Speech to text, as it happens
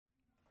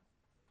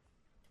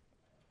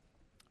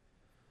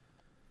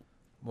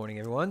Morning,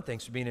 everyone.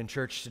 Thanks for being in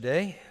church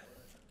today.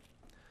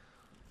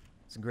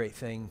 It's a great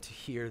thing to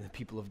hear the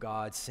people of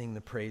God sing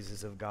the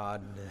praises of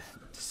God and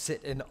to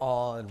sit in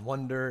awe and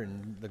wonder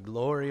and the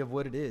glory of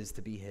what it is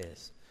to be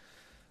His.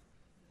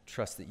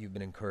 Trust that you've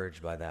been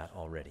encouraged by that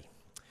already.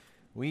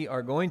 We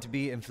are going to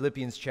be in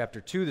Philippians chapter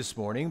 2 this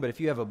morning, but if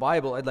you have a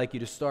Bible, I'd like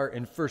you to start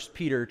in 1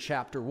 Peter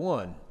chapter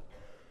 1.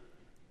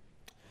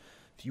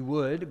 If you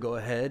would, go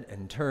ahead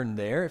and turn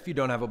there. If you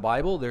don't have a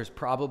Bible, there's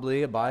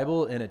probably a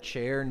Bible in a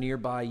chair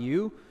nearby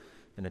you,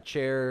 in a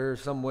chair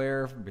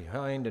somewhere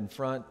behind and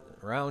front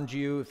around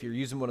you. If you're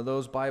using one of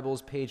those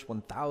Bibles, page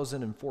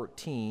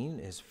 1014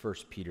 is 1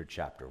 Peter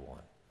chapter 1.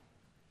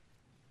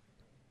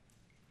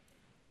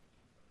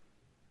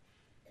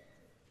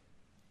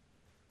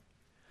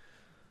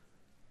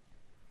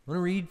 I want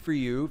to read for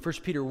you 1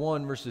 Peter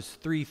 1, verses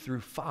 3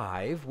 through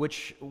 5,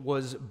 which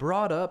was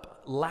brought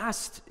up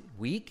last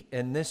week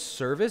in this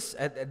service.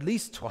 At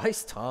least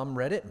twice Tom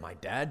read it, and my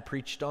dad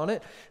preached on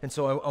it. And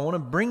so I want to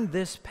bring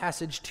this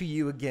passage to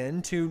you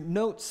again to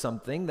note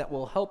something that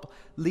will help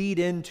lead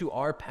into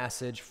our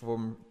passage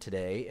from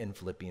today in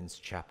Philippians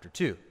chapter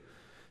 2.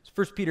 It's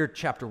 1 Peter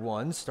chapter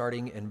 1,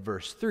 starting in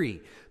verse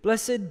 3.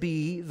 Blessed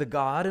be the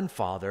God and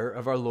Father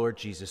of our Lord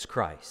Jesus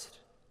Christ.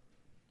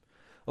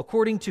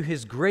 According to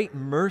His great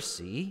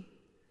mercy,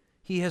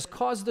 He has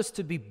caused us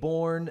to be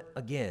born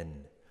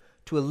again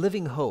to a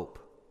living hope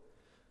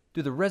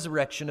through the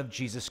resurrection of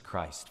Jesus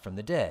Christ from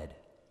the dead,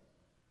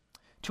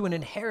 to an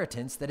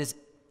inheritance that is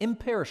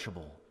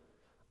imperishable,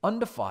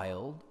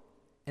 undefiled,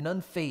 and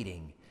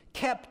unfading,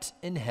 kept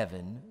in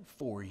heaven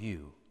for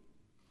you,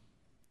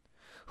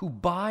 who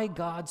by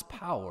God's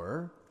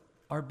power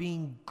are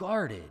being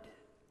guarded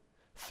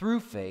through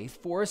faith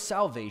for a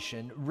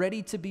salvation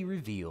ready to be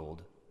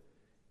revealed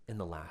in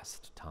the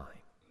last time.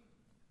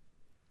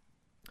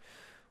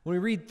 When we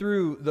read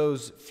through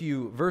those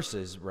few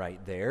verses right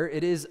there,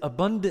 it is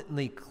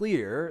abundantly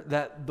clear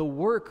that the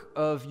work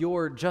of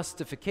your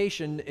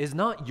justification is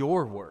not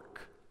your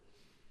work.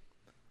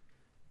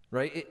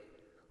 Right?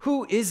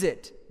 Who is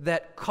it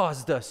that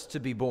caused us to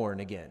be born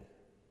again?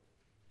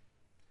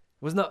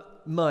 It was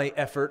not my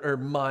effort or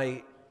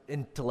my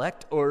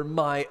intellect or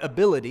my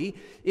ability.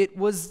 It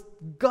was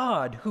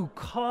God who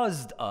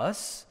caused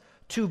us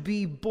to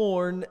be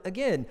born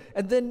again.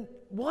 And then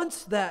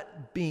once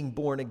that being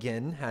born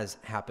again has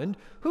happened,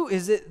 who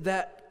is it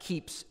that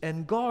keeps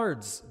and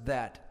guards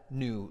that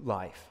new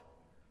life?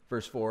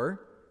 Verse 4,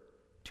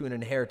 to an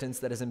inheritance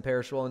that is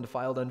imperishable,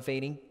 undefiled,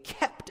 unfading,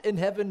 kept in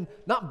heaven,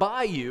 not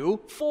by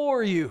you,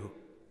 for you.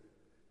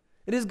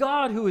 It is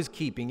God who is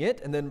keeping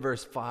it. And then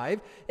verse 5,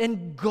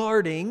 and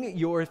guarding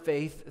your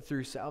faith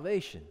through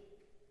salvation.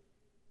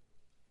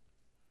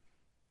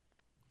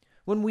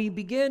 When we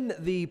begin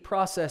the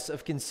process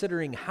of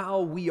considering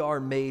how we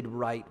are made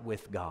right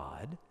with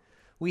God,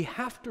 we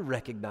have to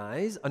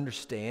recognize,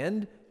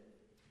 understand,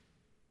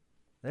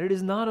 that it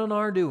is not on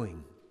our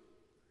doing,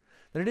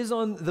 that it is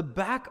on the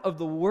back of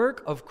the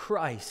work of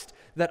Christ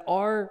that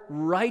our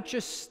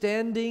righteous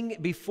standing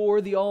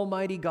before the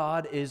Almighty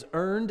God is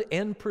earned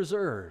and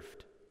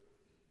preserved.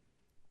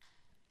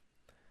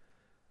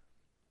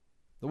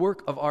 The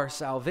work of our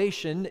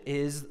salvation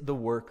is the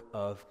work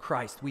of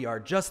Christ. We are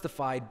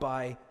justified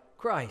by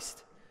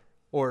Christ.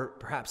 Or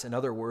perhaps in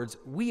other words,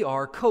 we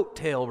are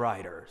coattail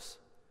riders.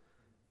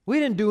 We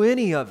didn't do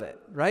any of it,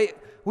 right?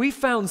 We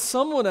found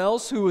someone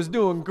else who was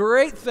doing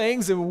great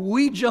things and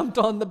we jumped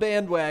on the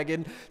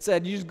bandwagon,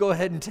 said, you just go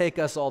ahead and take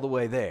us all the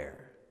way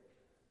there.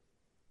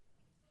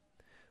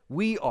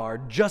 We are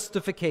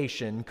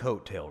justification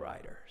coattail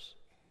riders.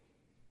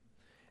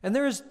 And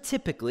there is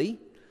typically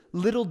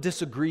little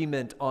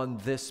disagreement on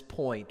this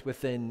point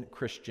within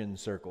Christian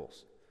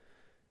circles.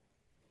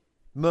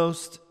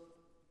 Most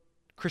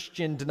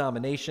Christian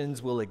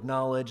denominations will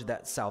acknowledge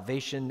that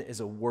salvation is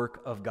a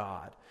work of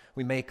God.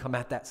 We may come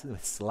at that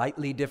with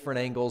slightly different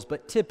angles,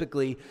 but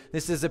typically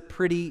this is a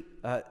pretty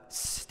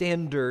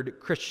standard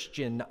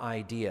Christian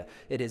idea.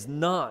 It is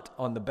not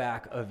on the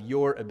back of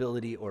your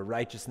ability or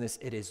righteousness.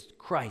 It is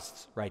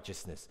Christ's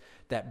righteousness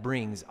that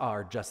brings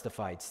our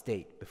justified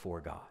state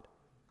before God.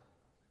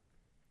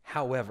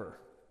 However,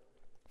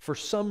 for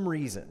some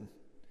reason,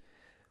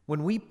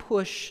 when we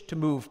push to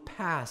move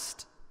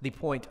past the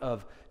point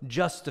of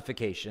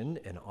justification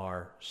in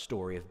our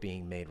story of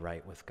being made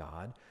right with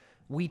God,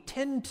 we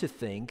tend to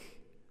think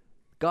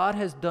God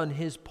has done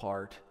His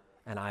part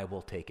and I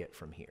will take it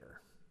from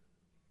here.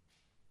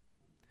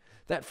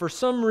 That for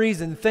some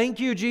reason, thank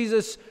you,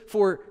 Jesus,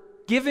 for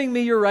giving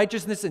me your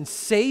righteousness and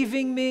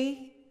saving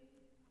me.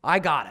 I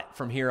got it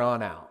from here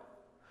on out.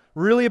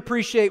 Really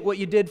appreciate what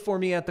you did for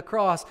me at the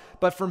cross,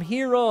 but from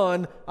here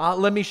on,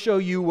 let me show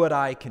you what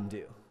I can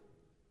do.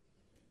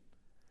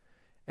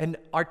 And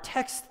our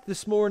text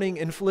this morning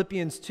in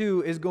Philippians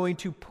 2 is going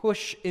to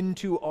push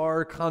into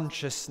our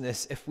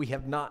consciousness, if we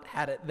have not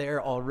had it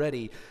there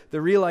already, the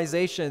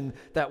realization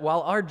that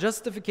while our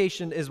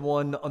justification is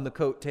won on the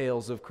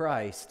coattails of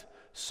Christ,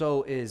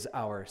 so is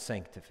our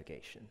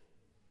sanctification.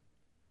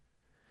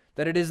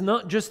 That it is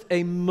not just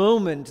a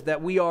moment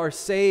that we are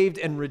saved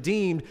and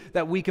redeemed,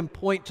 that we can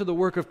point to the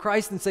work of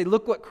Christ and say,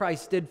 look what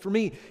Christ did for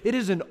me. It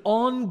is an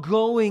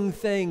ongoing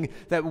thing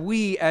that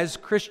we as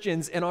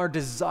Christians in our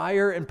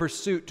desire and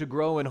pursuit to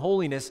grow in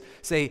holiness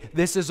say,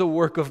 this is a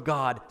work of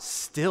God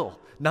still.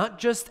 Not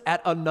just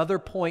at another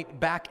point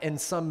back in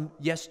some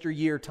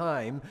yesteryear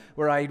time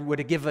where I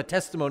would give a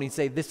testimony and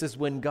say, this is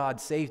when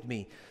God saved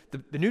me.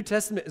 The New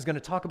Testament is going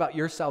to talk about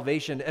your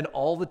salvation in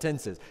all the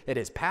tenses. It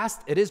is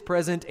past, it is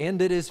present,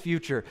 and it is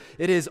future.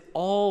 It is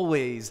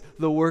always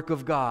the work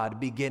of God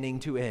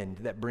beginning to end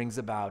that brings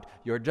about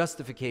your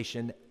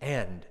justification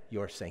and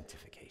your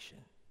sanctification.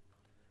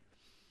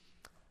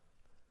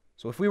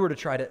 So if we were to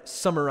try to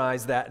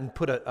summarize that and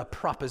put a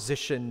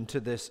proposition to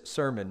this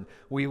sermon,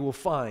 we will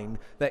find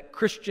that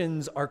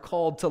Christians are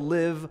called to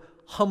live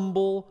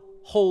humble,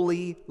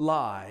 holy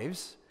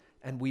lives,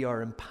 and we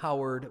are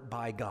empowered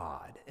by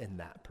God in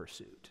that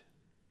pursuit.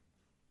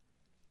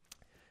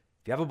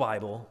 If you have a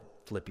Bible,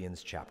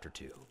 Philippians chapter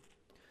 2.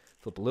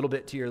 Flip a little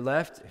bit to your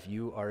left if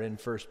you are in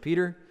 1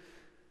 Peter.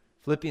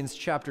 Philippians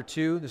chapter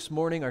 2. This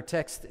morning our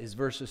text is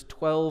verses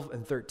 12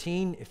 and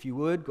 13. If you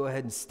would, go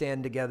ahead and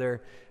stand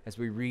together as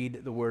we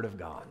read the Word of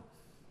God.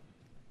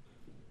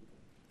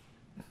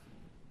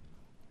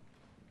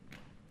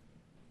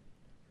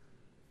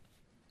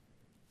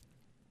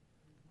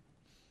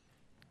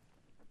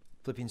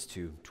 Philippians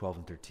 2, 12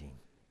 and 13.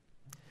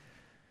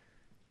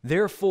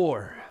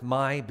 Therefore,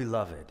 my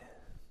beloved,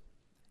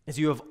 as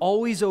you have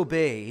always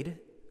obeyed,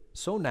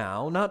 so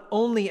now, not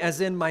only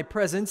as in my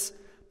presence,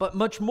 but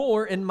much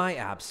more in my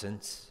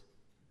absence,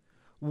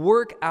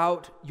 work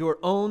out your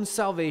own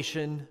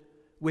salvation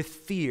with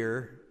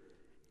fear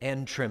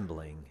and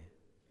trembling.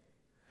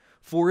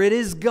 For it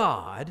is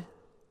God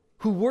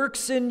who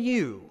works in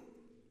you,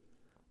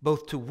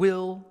 both to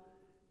will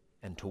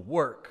and to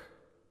work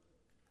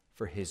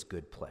for his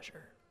good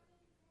pleasure.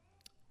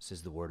 This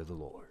is the word of the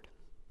Lord.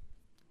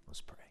 Let's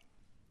pray.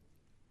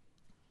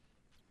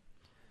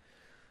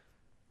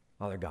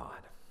 Father God,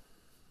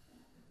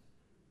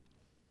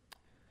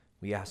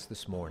 we ask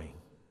this morning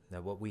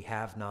that what we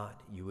have not,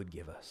 you would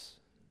give us.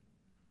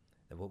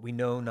 That what we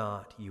know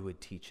not, you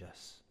would teach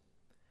us.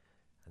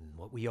 And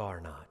what we are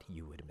not,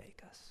 you would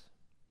make us.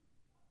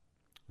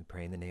 We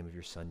pray in the name of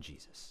your Son,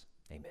 Jesus.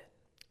 Amen.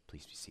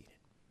 Please be seated.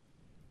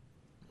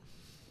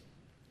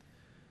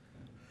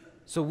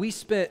 So we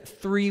spent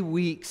 3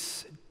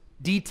 weeks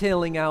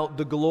detailing out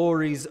the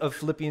glories of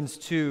Philippians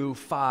 2,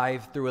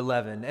 5 through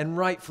 11, and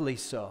rightfully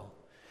so.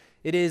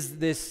 It is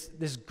this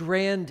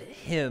grand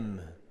hymn,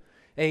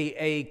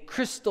 a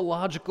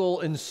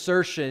Christological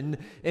insertion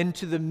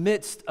into the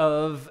midst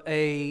of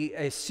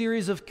a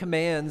series of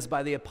commands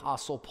by the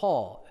Apostle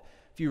Paul.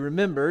 If you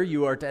remember,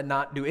 you are to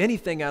not do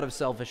anything out of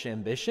selfish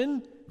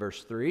ambition,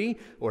 verse 3,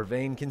 or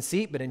vain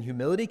conceit, but in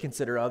humility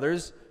consider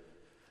others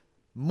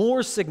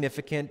more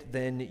significant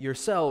than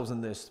yourselves.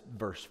 In this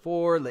verse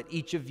 4, let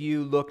each of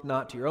you look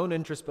not to your own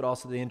interests, but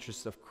also the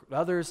interests of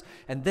others.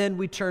 And then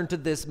we turn to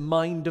this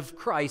mind of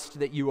Christ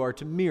that you are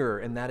to mirror,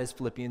 and that is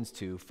Philippians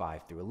 2,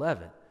 5 through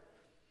 11.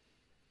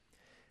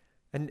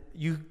 And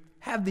you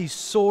have these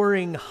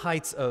soaring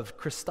heights of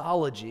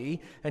Christology,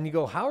 and you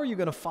go, how are you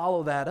going to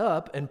follow that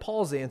up? And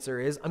Paul's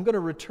answer is, I'm going to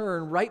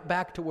return right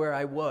back to where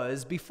I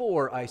was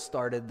before I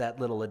started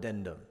that little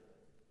addendum.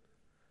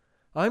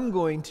 I'm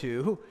going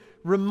to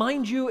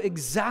remind you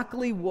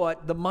exactly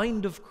what the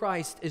mind of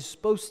Christ is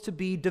supposed to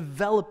be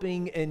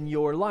developing in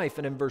your life.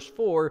 And in verse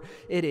 4,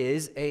 it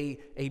is a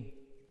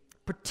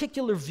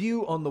particular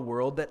view on the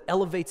world that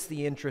elevates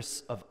the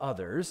interests of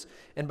others.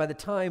 And by the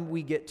time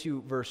we get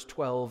to verse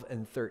 12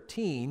 and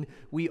 13,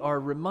 we are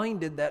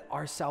reminded that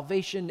our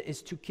salvation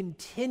is to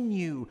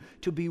continue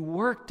to be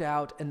worked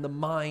out in the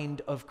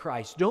mind of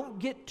Christ. Don't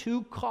get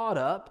too caught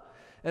up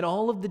in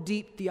all of the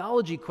deep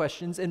theology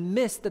questions and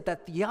miss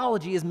that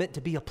theology is meant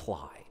to be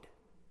applied.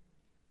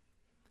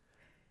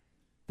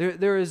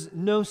 There is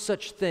no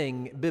such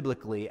thing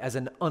biblically as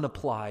an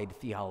unapplied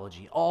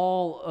theology.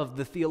 All of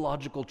the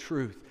theological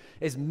truth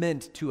is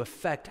meant to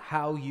affect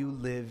how you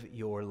live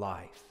your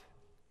life.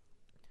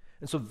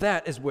 And so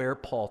that is where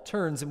Paul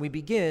turns, and we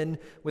begin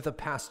with a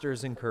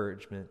pastor's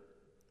encouragement.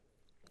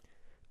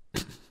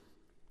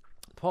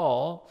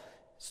 Paul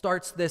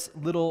starts this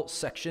little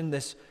section,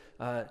 this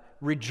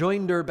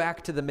rejoinder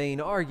back to the main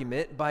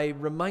argument, by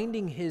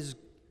reminding his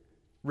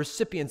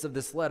recipients of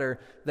this letter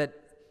that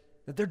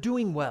they're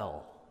doing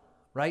well.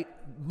 Right?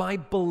 My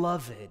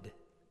beloved,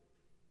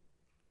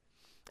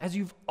 as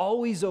you've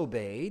always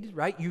obeyed,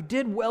 right? You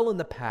did well in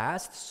the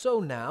past, so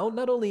now,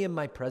 not only in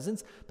my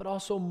presence, but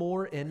also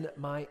more in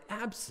my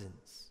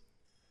absence.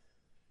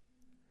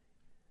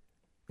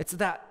 It's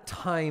that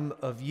time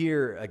of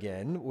year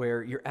again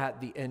where you're at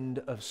the end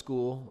of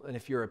school, and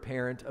if you're a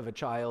parent of a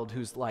child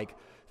who's like,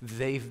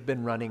 they've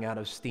been running out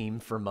of steam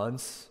for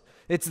months,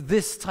 it's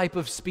this type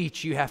of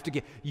speech you have to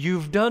get.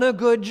 You've done a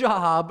good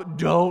job.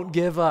 Don't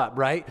give up,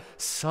 right?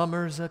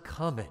 Summer's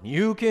a-coming.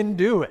 You can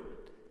do it.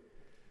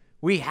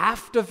 We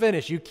have to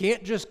finish. You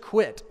can't just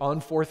quit on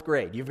 4th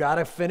grade. You've got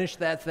to finish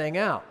that thing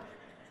out.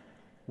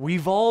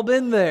 We've all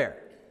been there.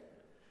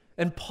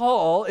 And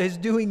Paul is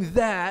doing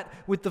that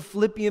with the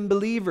Philippian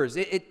believers.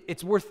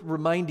 It's worth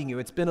reminding you,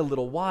 it's been a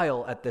little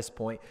while at this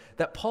point,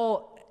 that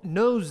Paul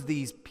knows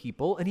these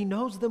people and he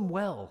knows them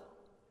well.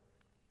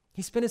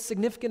 He spent a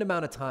significant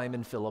amount of time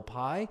in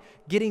Philippi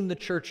getting the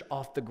church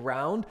off the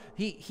ground.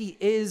 He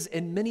is,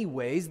 in many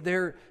ways,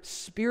 their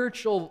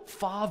spiritual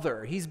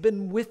father. He's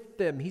been with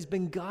them. He's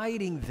been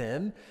guiding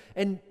them.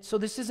 And so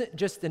this isn't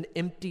just an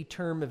empty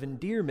term of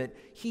endearment.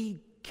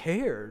 He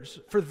cares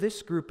for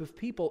this group of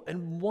people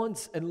and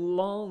wants and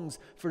longs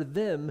for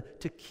them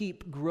to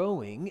keep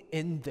growing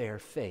in their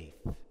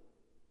faith.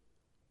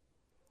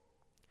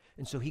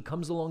 And so he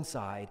comes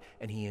alongside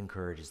and he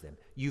encourages them.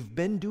 You've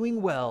been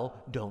doing well,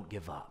 don't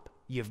give up.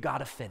 You've got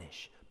to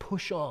finish.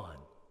 Push on.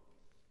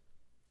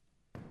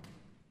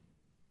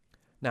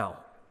 Now,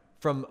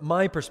 from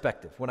my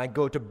perspective, when I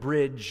go to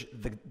bridge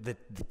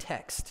the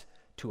text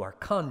to our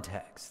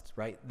context,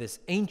 right? This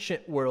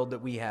ancient world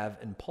that we have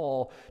in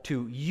Paul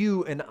to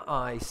you and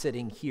I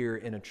sitting here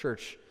in a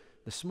church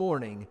this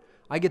morning,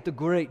 I get the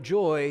great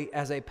joy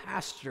as a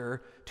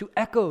pastor to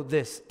echo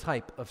this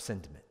type of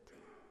sentiment.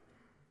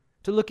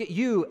 To look at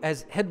you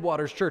as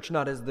Headwaters Church,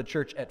 not as the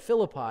church at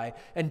Philippi,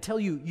 and tell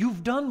you,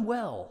 you've done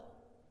well.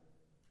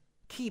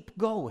 Keep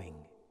going.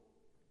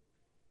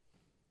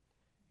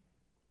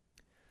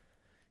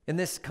 In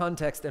this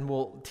context, and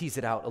we'll tease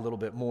it out a little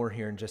bit more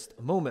here in just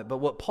a moment, but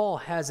what Paul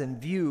has in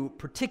view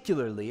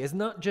particularly is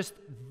not just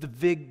the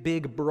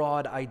big,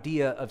 broad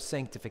idea of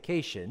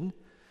sanctification,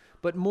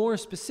 but more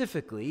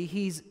specifically,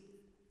 he's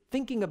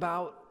thinking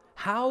about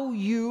how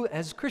you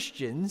as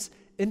Christians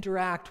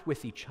interact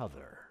with each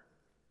other.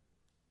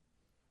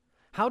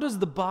 How does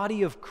the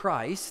body of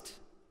Christ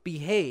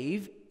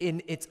behave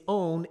in its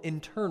own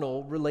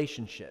internal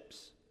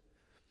relationships?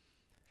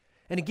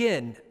 And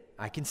again,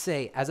 I can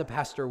say as a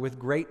pastor with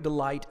great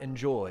delight and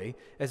joy,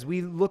 as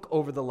we look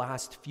over the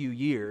last few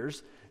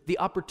years, the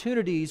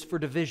opportunities for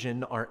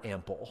division are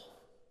ample.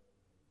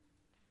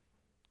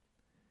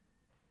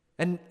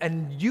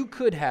 And you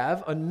could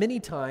have, on many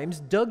times,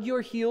 dug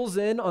your heels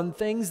in on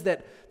things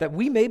that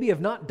we maybe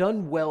have not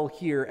done well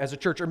here as a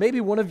church, or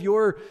maybe one of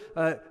your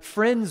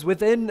friends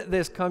within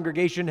this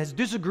congregation has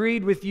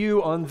disagreed with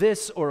you on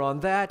this or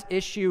on that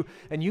issue,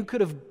 and you could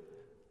have,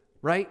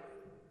 right,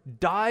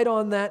 died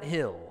on that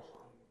hill,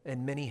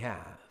 and many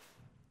have.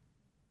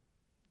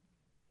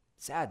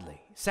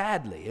 Sadly,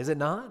 is it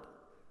not?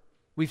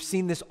 We've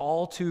seen this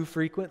all too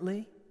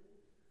frequently.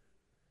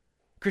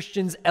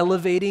 Christians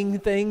elevating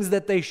things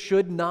that they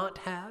should not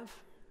have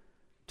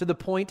to the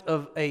point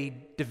of a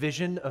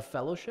division of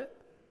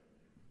fellowship.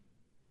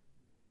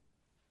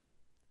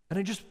 And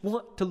I just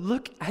want to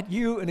look at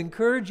you and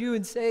encourage you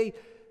and say,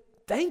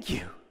 thank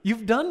you.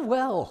 You've done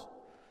well.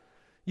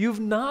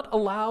 You've not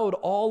allowed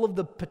all of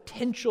the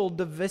potential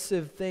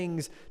divisive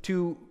things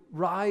to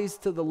rise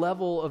to the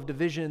level of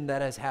division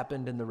that has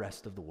happened in the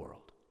rest of the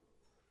world.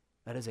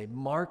 That is a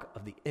mark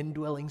of the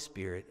indwelling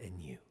Spirit in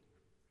you.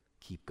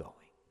 Keep going.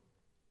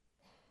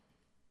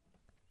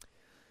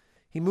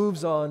 He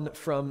moves on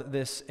from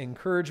this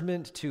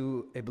encouragement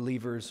to a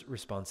believer's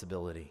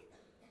responsibility.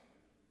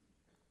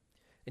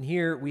 And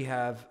here we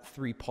have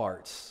three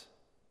parts.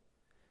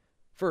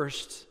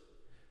 First,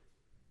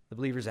 the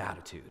believer's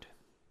attitude.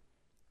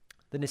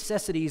 The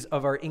necessities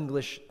of our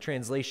English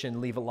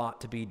translation leave a lot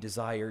to be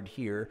desired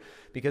here,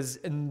 because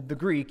in the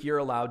Greek, you're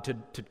allowed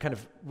to kind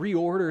of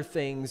reorder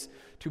things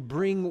to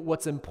bring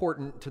what's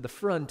important to the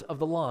front of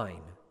the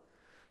line.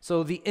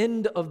 So the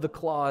end of the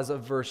clause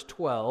of verse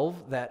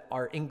 12 that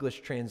our English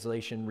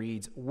translation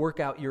reads, work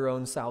out your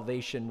own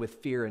salvation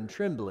with fear and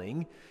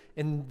trembling.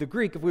 In the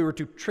Greek, if we were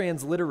to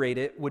transliterate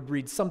it, would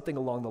read something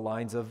along the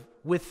lines of,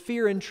 with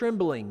fear and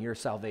trembling your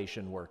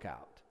salvation work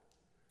out.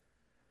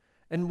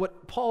 And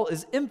what Paul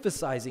is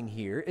emphasizing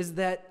here is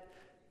that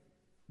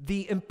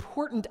the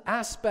important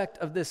aspect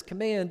of this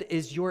command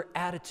is your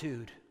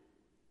attitude.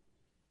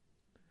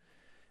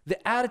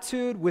 The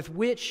attitude with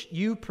which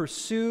you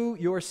pursue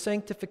your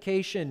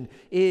sanctification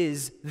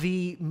is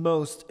the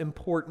most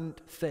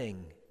important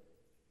thing.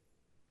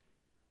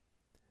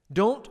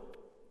 Don't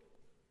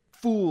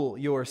fool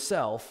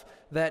yourself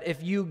that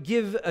if you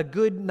give a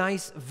good,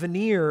 nice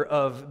veneer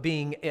of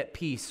being at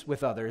peace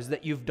with others,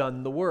 that you've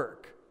done the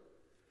work.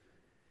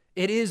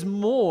 It is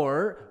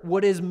more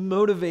what is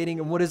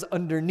motivating and what is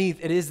underneath.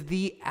 It is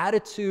the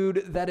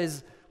attitude that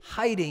is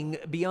hiding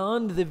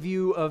beyond the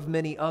view of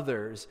many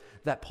others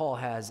that Paul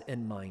has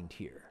in mind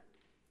here.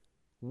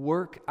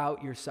 Work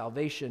out your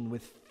salvation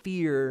with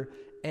fear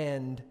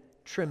and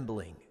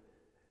trembling.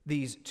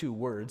 These two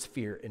words,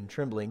 fear and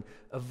trembling,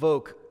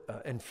 evoke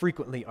and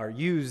frequently are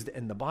used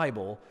in the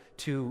Bible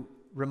to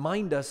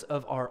remind us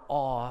of our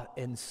awe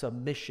and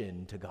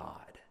submission to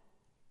God.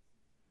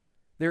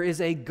 There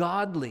is a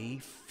godly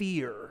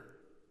fear.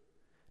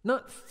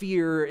 Not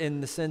fear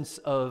in the sense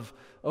of,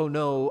 oh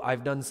no,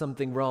 I've done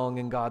something wrong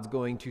and God's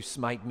going to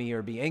smite me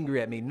or be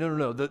angry at me.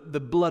 No. The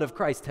blood of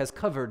Christ has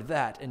covered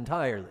that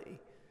entirely.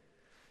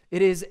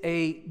 It is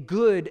a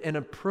good and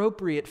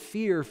appropriate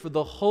fear for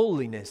the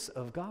holiness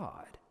of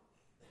God.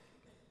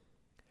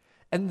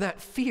 And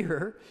that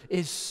fear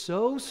is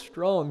so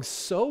strong,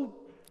 so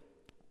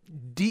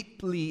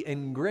deeply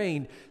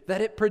ingrained,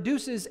 that it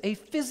produces a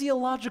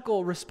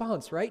physiological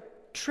response, right?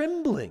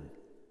 Trembling.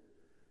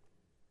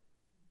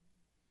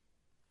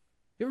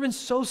 You ever been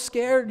so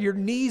scared your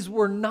knees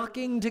were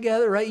knocking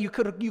together, right? You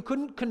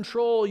couldn't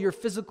control your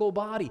physical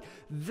body.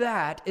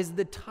 That is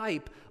the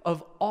type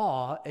of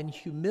awe and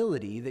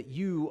humility that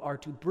you are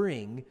to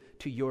bring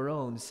to your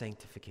own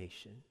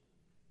sanctification.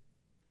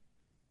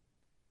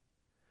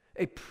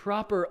 A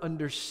proper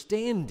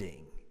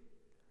understanding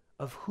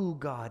of who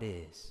God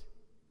is.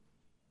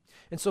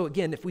 And so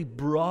again, if we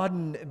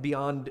broaden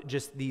beyond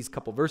just these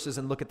couple verses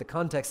and look at the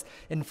context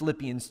in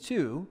Philippians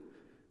 2,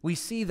 we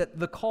see that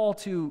the call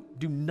to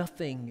do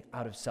nothing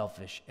out of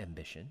selfish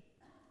ambition,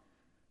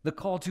 the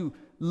call to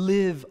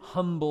live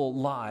humble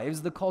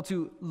lives, the call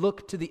to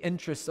look to the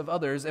interests of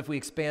others, if we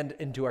expand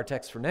into our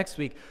text for next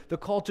week, the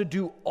call to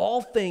do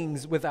all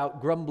things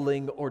without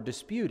grumbling or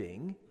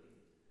disputing,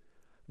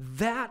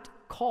 that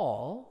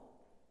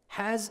call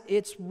has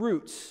its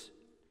roots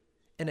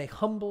in a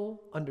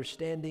humble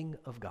understanding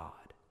of God.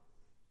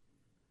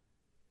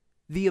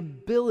 The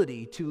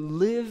ability to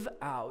live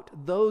out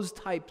those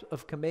types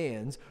of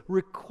commands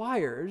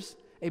requires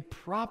a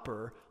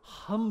proper,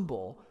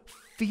 humble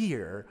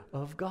fear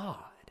of God.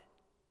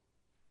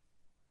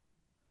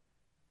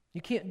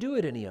 You can't do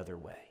it any other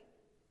way.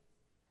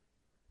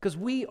 Because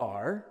we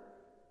are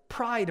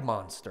pride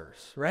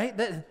monsters, right?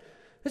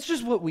 That's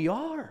just what we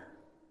are.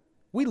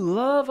 We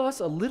love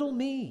us a little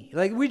me.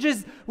 Like we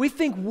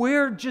think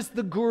we're just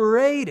the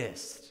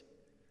greatest.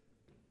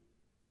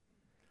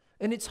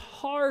 And it's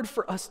hard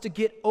for us to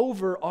get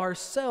over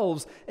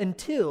ourselves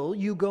until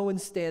you go and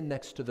stand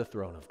next to the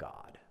throne of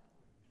God,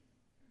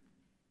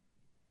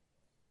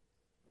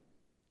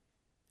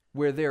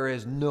 where there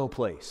is no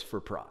place for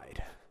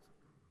pride.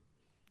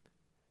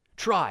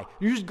 Try.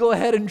 You just go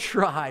ahead and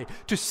try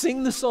to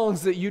sing the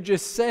songs that you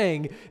just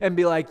sang and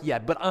be like, yeah,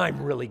 but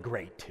I'm really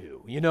great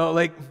too.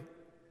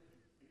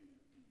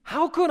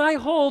 How could I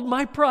hold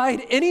my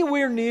pride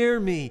anywhere near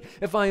me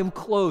if I am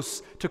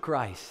close to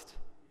Christ?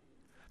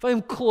 If I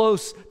am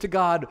close to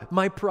God,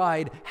 my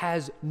pride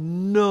has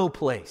no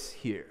place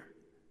here.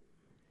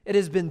 It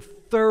has been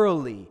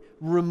thoroughly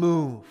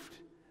removed.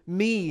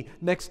 Me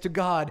next to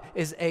God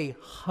is a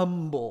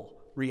humble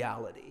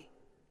reality.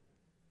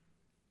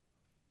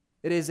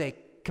 It is a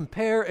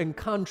compare and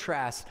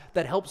contrast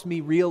that helps me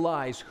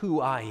realize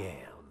who I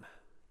am.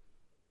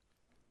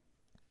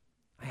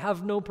 I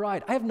have no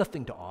pride. I have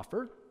nothing to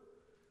offer.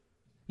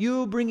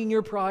 You bringing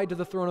your pride to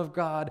the throne of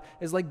God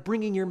is like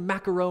bringing your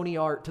macaroni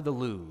art to the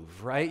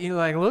Louvre, right? You're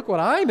like, look what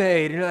I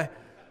made. You're like,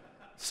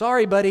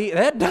 sorry, buddy,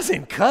 that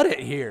doesn't cut it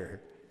here.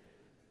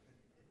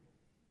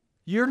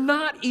 You're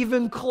not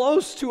even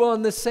close to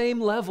on the same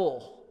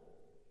level.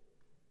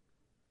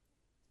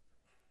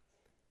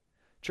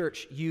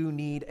 Church, you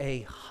need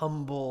a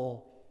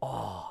humble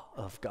awe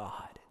of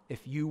God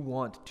if you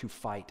want to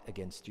fight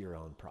against your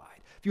own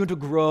pride. If you want to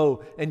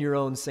grow in your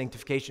own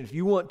sanctification, if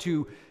you want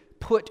to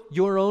put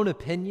your own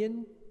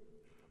opinion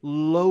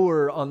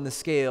lower on the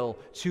scale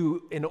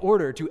in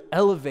order to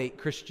elevate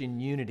Christian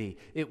unity,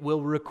 it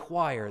will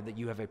require that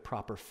you have a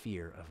proper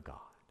fear of God.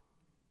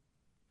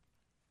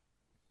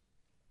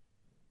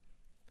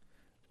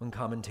 One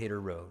commentator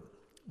wrote,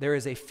 "There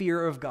is a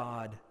fear of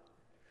God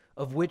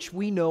of which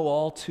we know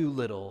all too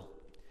little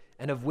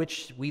and of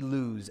which we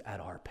lose at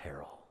our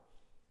peril.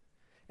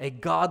 A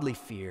godly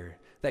fear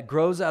that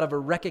grows out of a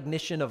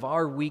recognition of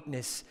our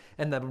weakness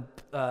and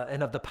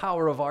of the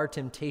power of our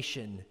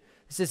temptation.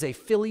 This is a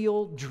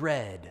filial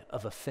dread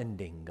of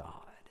offending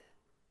God."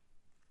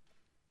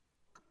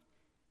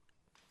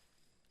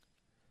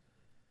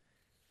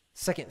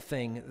 Second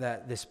thing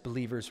that this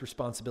believer's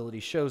responsibility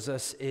shows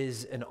us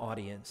is an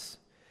audience.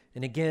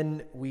 And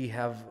again, we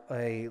have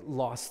a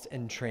lost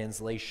in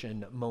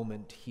translation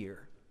moment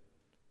here.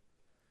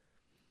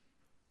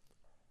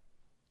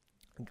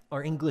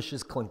 Our English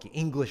is clunky.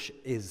 English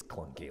is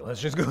clunky.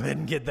 Let's just go ahead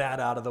and get that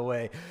out of the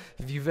way.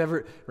 If you've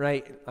ever,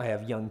 right, I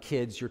have young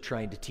kids, you're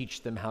trying to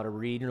teach them how to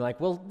read, and you're like,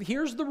 well,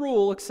 here's the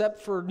rule,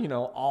 except for,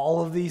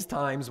 all of these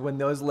times when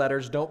those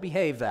letters don't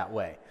behave that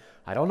way.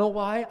 I don't know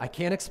why. I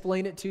can't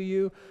explain it to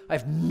you. I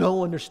have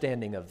no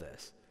understanding of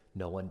this.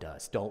 No one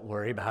does. Don't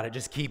worry about it.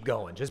 Just keep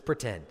going. Just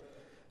pretend.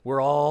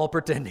 We're all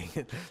pretending.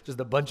 Just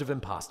a bunch of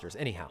imposters.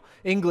 Anyhow,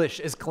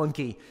 English is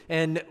clunky.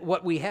 And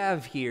what we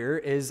have here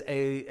is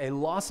a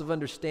loss of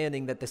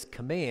understanding that this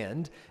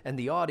command and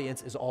the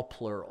audience is all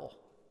plural.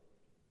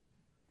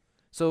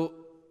 So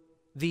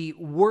the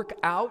work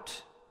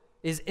out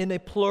is in a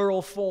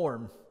plural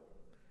form.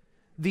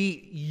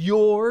 The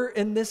your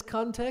in this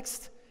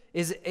context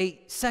is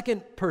a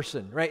second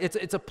person, right?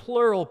 It's a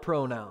plural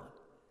pronoun.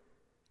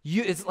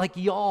 It's like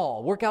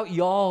y'all. Work out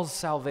y'all's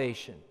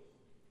salvation.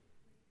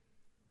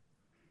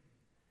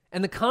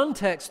 And the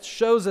context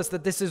shows us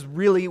that this is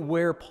really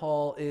where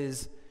Paul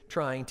is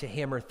trying to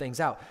hammer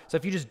things out. So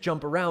if you just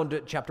jump around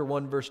to chapter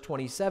 1, verse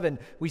 27,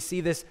 we see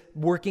this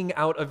working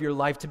out of your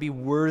life to be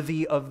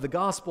worthy of the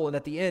gospel. And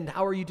at the end,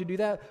 how are you to do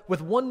that?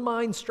 With one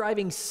mind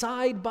striving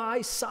side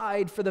by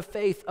side for the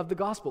faith of the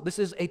gospel. This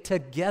is a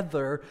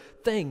together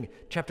thing.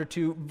 Chapter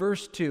 2,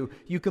 verse 2,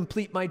 you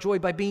complete my joy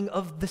by being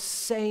of the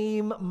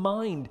same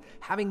mind,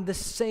 having the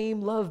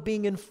same love,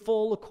 being in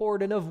full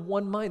accord and of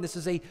one mind. This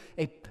is a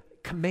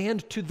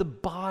command to the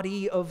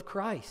body of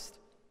Christ.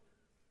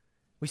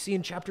 We see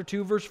in chapter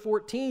 2, verse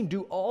 14,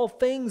 do all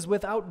things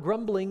without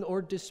grumbling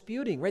or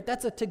disputing, right?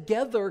 That's a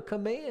together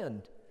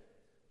command.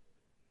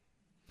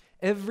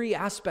 Every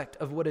aspect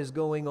of what is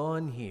going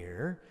on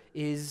here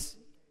is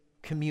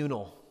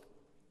communal.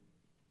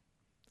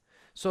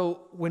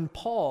 So when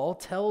Paul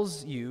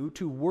tells you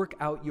to work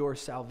out your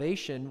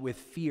salvation with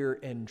fear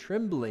and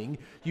trembling,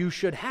 you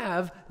should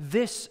have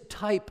this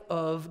type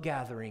of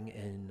gathering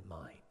in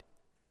mind.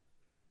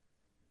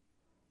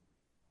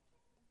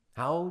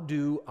 How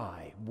do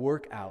I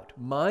work out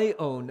my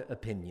own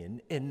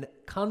opinion in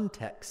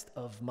context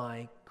of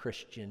my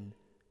Christian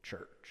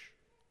church?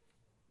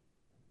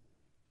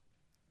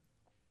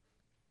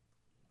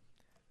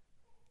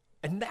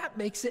 And that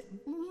makes it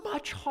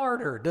much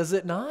harder, does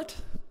it not?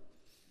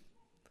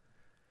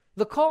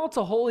 The call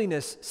to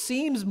holiness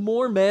seems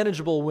more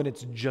manageable when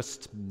it's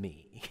just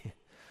me.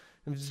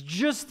 If it's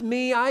just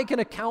me, I can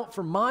account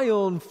for my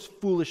own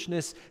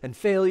foolishness and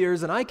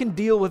failures, and I can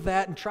deal with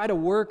that and try to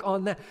work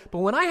on that. But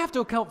when I have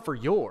to account for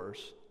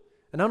yours,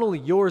 and not only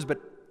yours,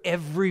 but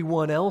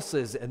everyone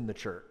else's in the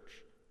church,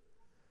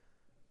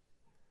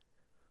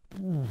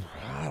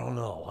 I don't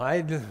know.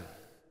 That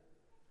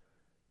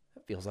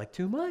feels like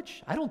too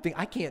much. I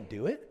can't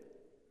do it.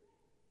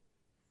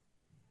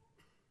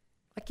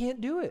 I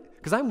can't do it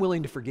because I'm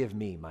willing to forgive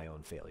me my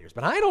own failures,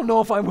 but I don't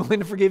know if I'm willing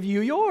to forgive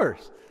you yours.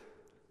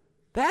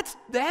 That's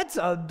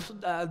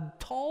a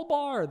tall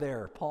bar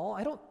there, Paul.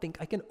 I don't think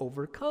I can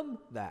overcome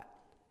that.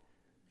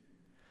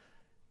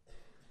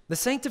 The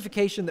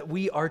sanctification that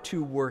we are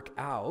to work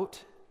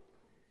out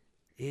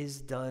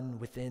is done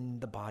within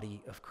the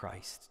body of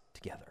Christ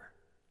together.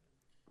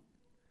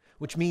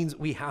 Which means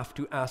we have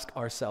to ask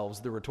ourselves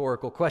the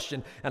rhetorical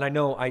question, and I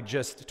know I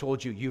just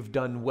told you you've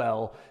done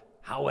well.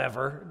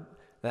 However,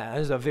 that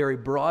is a very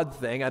broad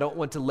thing. I don't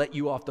want to let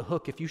you off the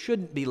hook if you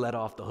shouldn't be let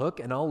off the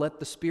hook, and I'll let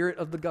the Spirit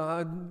of the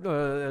God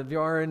of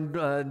your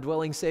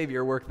indwelling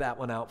Savior work that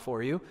one out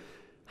for you.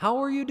 How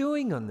are you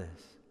doing on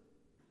this?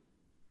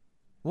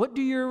 What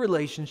do your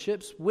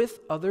relationships with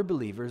other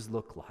believers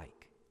look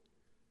like?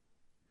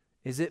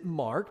 Is it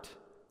marked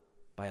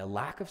by a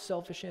lack of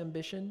selfish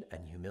ambition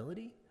and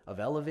humility,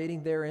 of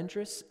elevating their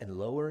interests and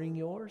lowering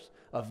yours,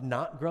 of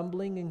not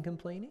grumbling and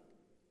complaining?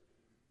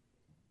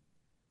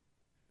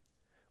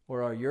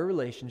 Or are your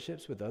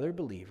relationships with other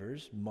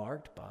believers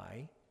marked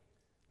by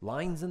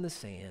lines in the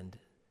sand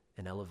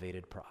and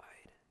elevated pride?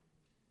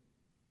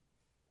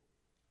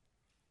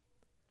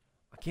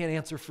 I can't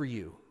answer for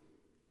you.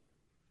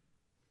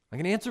 I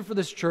can answer for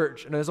this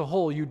church, and as a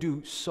whole, you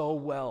do so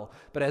well.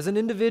 But as an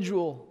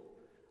individual,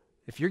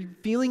 if you're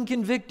feeling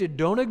convicted,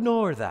 don't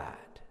ignore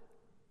that.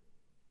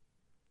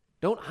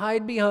 Don't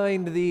hide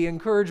behind the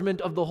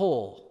encouragement of the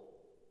whole.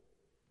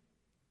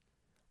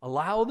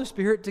 Allow the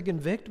Spirit to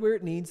convict where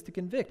it needs to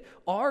convict.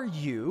 Are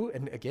you,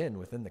 and again,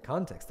 within the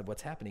context of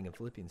what's happening in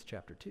Philippians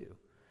chapter 2,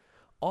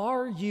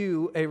 are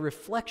you a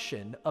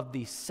reflection of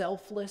the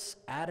selfless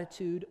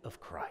attitude of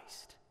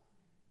Christ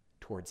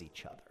towards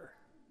each other?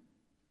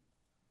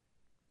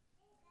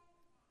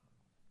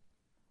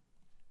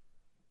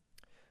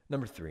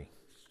 Number 3,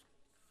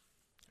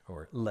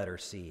 or letter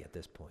C at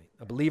this point.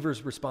 A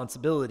believer's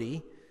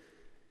responsibility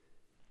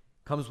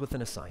comes with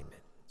an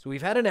assignment. So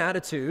we've had an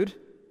attitude,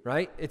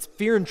 right? It's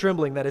fear and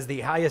trembling that is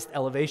the highest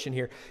elevation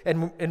here.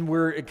 And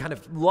we're kind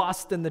of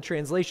lost in the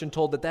translation,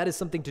 told that is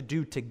something to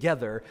do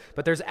together,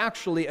 but there's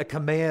actually a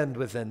command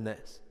within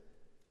this.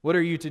 What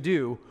are you to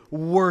do?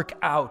 Work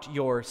out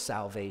your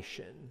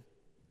salvation.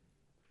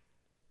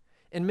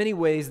 In many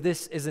ways,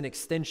 this is an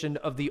extension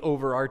of the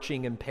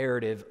overarching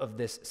imperative of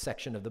this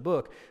section of the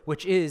book,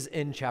 which is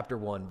in chapter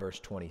 1, verse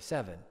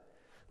 27.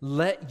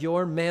 Let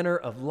your manner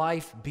of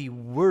life be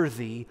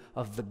worthy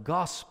of the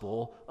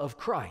gospel of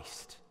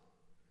Christ.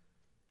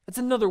 That's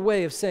another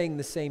way of saying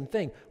the same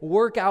thing.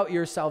 Work out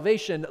your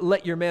salvation.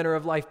 Let your manner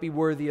of life be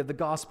worthy of the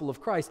gospel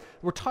of Christ.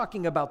 We're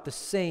talking about the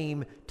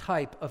same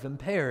type of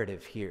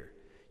imperative here.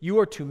 You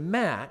are to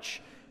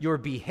match your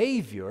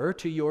behavior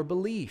to your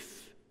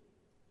belief.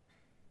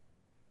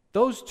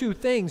 Those two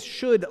things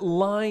should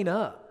line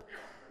up.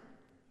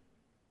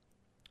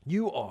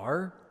 You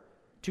are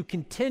to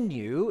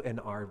continue, in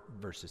our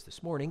verses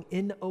this morning,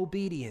 in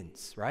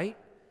obedience, right?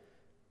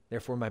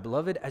 Therefore, my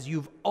beloved, as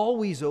you've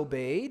always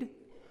obeyed,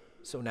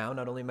 so now,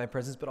 not only in my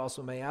presence, but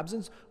also in my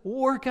absence,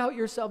 work out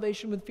your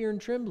salvation with fear and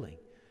trembling.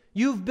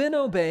 You've been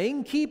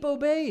obeying, keep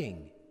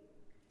obeying.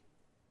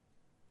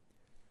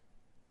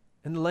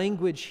 And the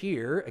language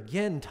here,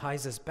 again,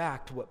 ties us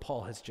back to what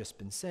Paul has just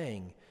been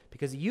saying.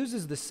 because he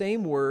uses the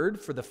same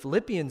word for the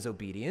Philippians'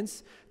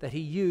 obedience that he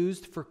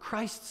used for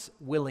Christ's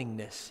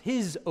willingness,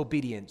 his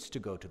obedience to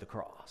go to the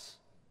cross.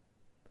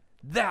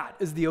 That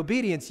is the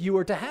obedience you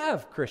are to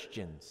have,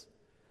 Christians.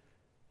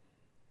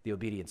 The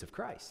obedience of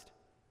Christ.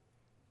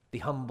 The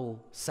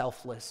humble,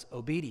 selfless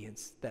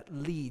obedience that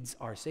leads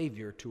our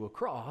Savior to a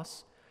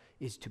cross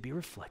is to be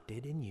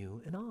reflected in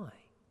you and I.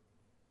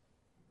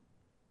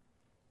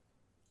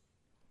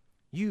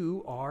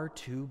 You are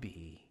to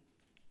be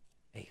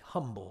a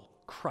humble,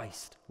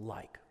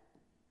 Christ-like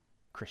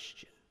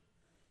Christian.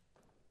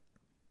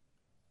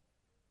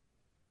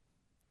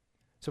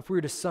 So if we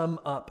were to sum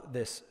up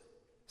this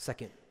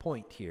second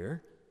point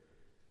here,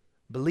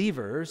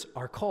 believers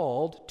are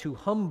called to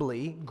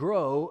humbly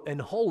grow in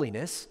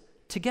holiness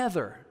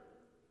together.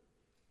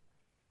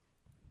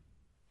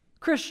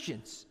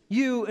 Christians,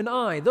 you and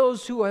I,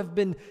 those who have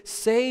been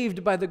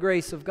saved by the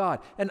grace of God.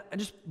 And I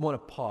just want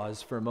to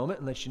pause for a moment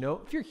and let you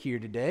know, if you're here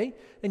today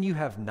and you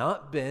have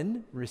not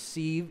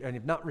received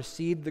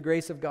the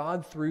grace of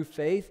God through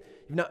faith,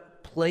 you've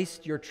not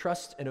placed your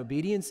trust and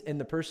obedience in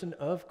the person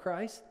of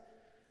Christ,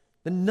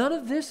 then none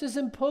of this is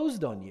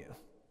imposed on you.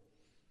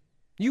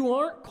 You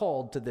aren't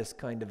called to this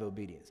kind of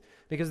obedience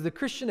because the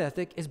Christian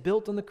ethic is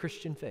built on the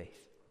Christian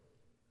faith.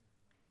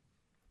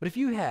 But if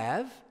you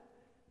have,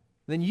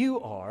 then you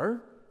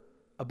are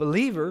a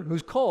believer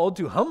who's called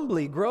to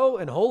humbly grow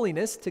in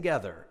holiness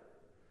together.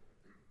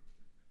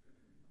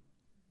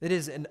 It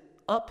is an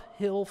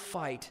uphill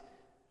fight,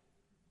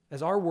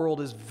 as our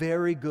world is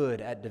very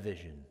good at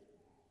division.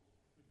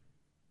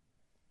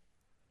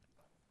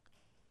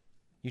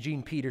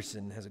 Eugene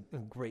Peterson has a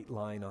great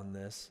line on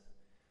this.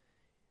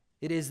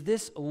 It is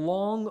this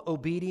long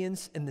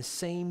obedience in the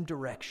same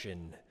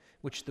direction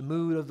which the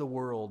mood of the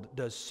world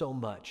does so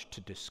much to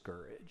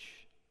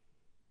discourage.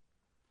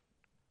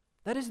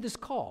 That is this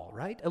call,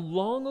 right? A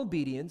long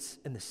obedience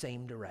in the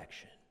same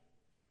direction.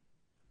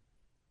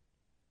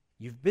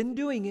 You've been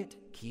doing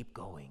it, keep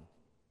going.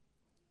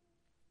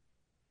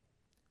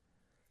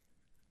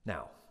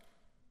 Now,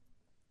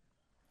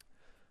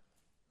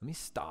 let me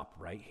stop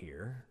right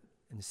here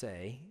and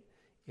say,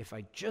 if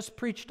I just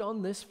preached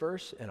on this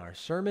verse and our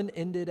sermon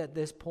ended at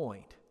this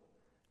point,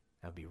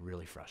 that would be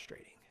really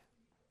frustrating.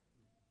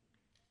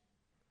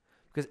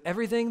 Because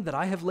everything that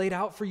I have laid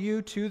out for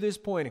you to this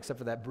point, except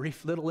for that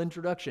brief little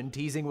introduction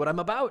teasing what I'm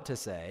about to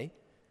say,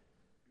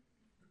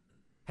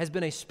 has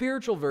been a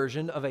spiritual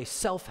version of a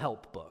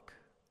self-help book.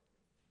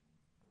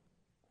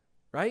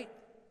 Right?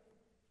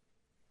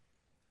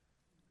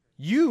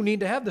 You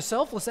need to have the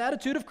selfless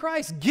attitude of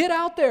Christ. Get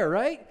out there,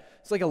 right?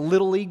 It's like a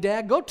little league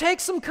dad. Go take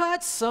some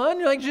cuts, son.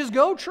 You're like, just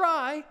go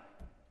try.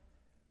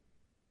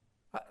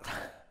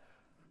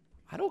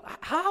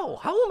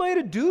 How am I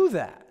to do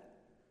that?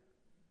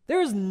 There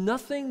is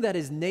nothing that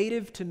is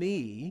native to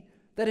me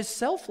that is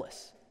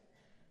selfless.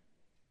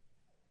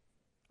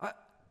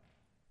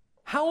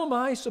 How am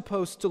I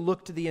supposed to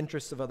look to the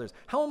interests of others?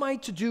 How am I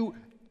to do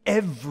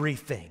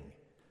everything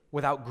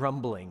without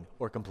grumbling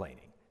or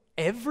complaining?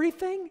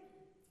 Everything?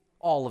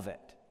 All of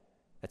it.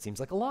 That seems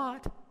like a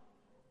lot.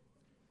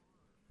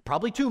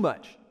 Probably too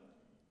much.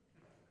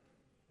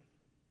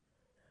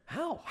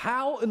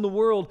 How in the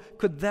world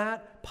could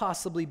that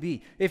possibly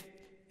be?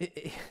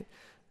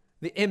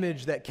 The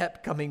image that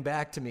kept coming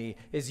back to me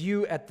is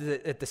you at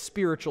the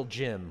spiritual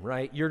gym,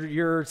 right?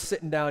 You're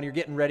sitting down, you're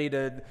getting ready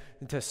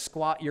to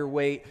squat your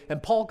weight,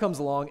 and Paul comes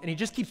along and he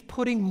just keeps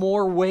putting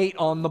more weight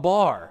on the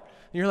bar.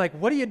 And you're like,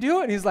 what are you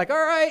doing? He's like, all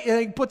right,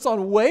 and he puts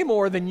on way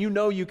more than you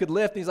know you could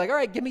lift. And he's like, all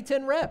right, give me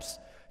 10 reps.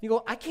 You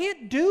go, I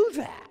can't do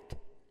that.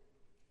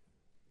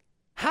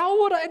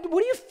 What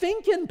are you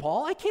thinking,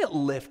 Paul? I can't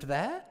lift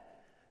that.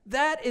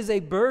 That is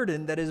a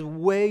burden that is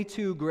way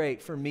too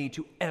great for me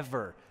to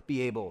ever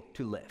be able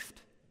to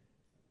lift.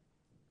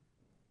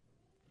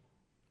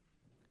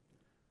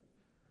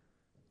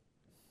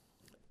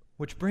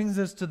 Which brings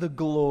us to the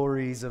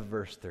glories of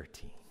verse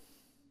 13.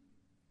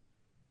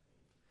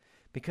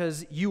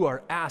 Because you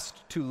are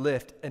asked to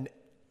lift an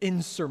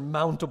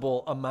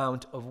insurmountable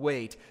amount of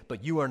weight,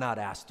 but you are not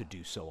asked to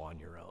do so on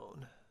your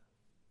own.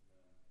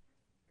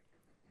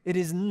 It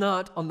is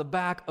not on the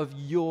back of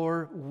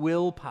your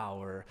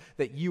willpower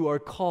that you are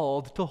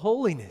called to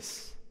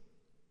holiness.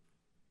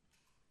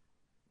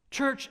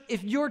 Church,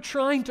 if you're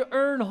trying to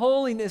earn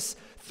holiness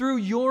through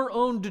your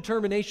own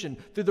determination,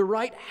 through the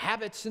right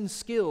habits and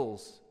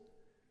skills,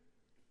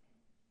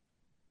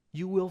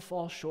 you will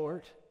fall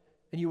short,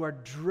 and you are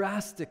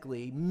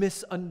drastically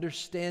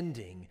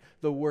misunderstanding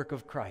the work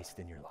of Christ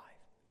in your life.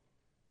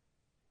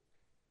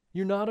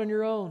 You're not on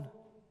your own.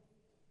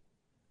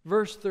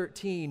 Verse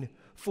 13,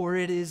 for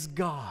it is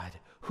God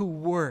who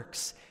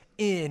works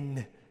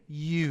in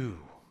you,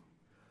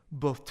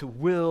 both to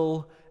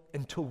will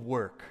and to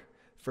work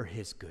for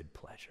his good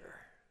pleasure.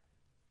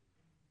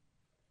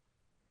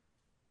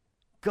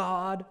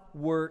 God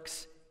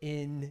works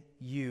in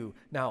you.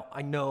 Now,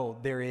 I know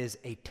there is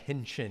a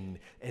tension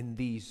in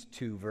these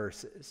two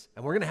verses,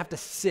 and we're going to have to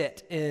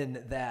sit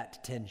in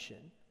that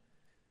tension.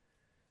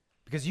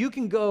 Because you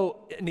can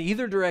go in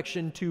either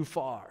direction too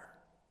far.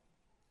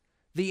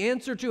 The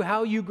answer to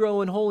how you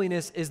grow in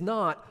holiness is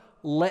not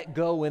let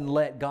go and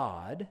let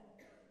God.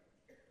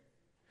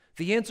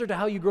 The answer to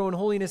how you grow in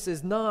holiness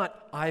is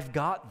not I've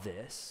got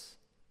this.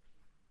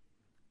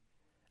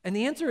 And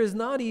the answer is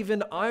not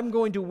even I'm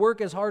going to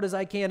work as hard as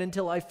I can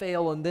until I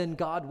fail and then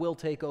God will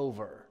take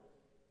over.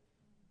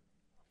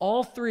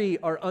 All three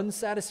are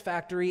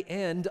unsatisfactory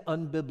and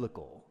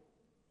unbiblical.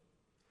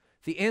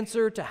 The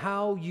answer to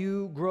how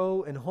you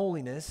grow in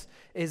holiness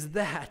is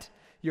that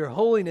your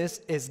holiness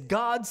is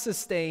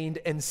God-sustained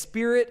and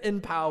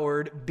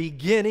Spirit-empowered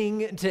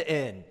beginning to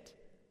end.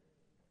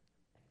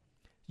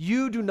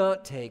 You do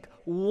not take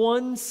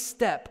one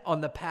step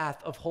on the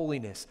path of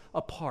holiness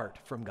apart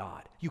from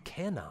God. You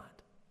cannot.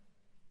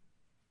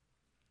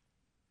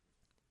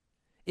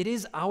 It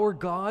is our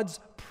God's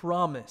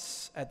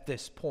promise at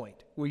this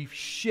point. We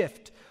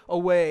shift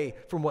away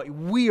from what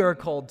we are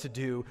called to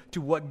do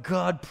to what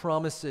God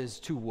promises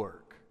to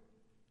work.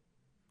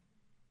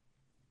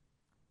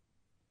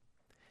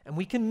 And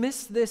we can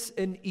miss this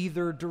in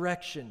either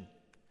direction.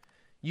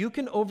 You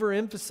can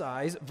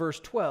overemphasize verse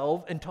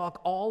 12 and talk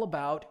all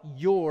about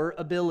your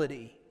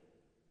ability.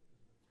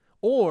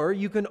 Or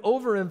you can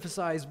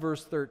overemphasize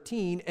verse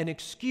 13 and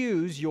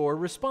excuse your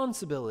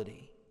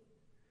responsibility.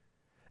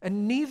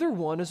 And neither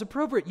one is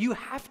appropriate. You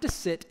have to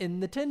sit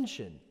in the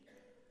tension.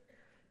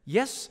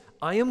 Yes,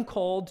 I am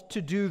called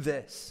to do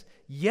this.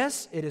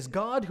 Yes, it is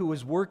God who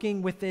is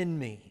working within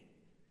me.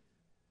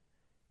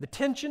 The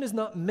tension is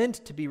not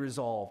meant to be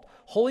resolved.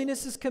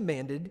 Holiness is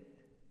commanded,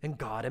 and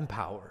God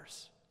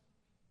empowers.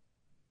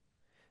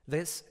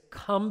 This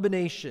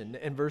combination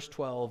in verse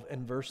 12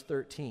 and verse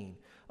 13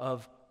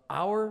 of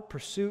our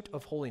pursuit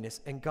of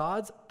holiness and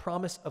God's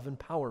promise of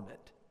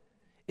empowerment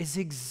is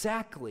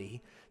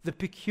exactly the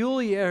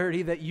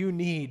peculiarity that you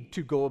need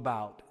to go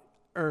about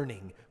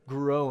earning's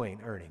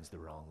the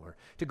wrong word,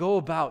 to go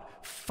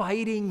about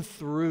fighting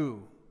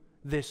through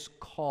this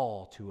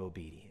call to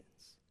obedience.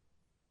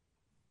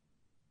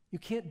 You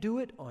can't do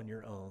it on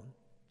your own.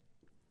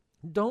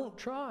 Don't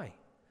try.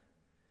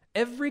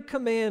 Every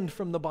command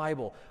from the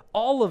Bible,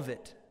 all of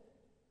it,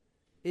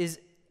 is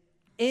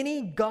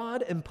any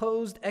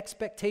God-imposed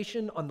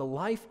expectation on the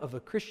life of a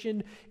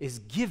Christian is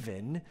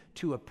given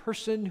to a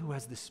person who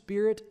has the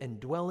Spirit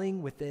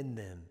indwelling within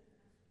them.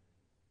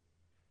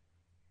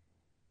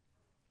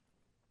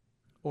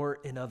 Or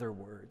in other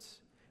words,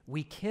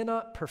 we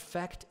cannot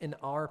perfect in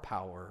our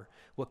power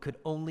what could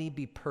only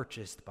be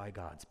purchased by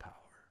God's power.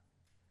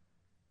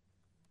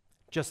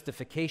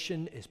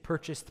 Justification is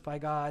purchased by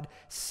God.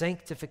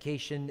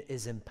 Sanctification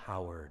is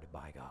empowered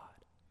by God.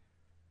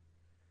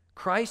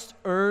 Christ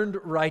earned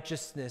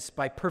righteousness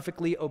by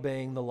perfectly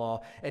obeying the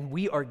law, and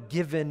we are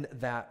given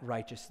that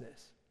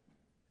righteousness.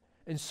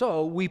 And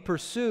so we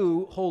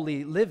pursue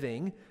holy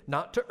living,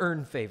 not to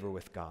earn favor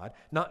with God,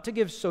 not to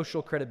give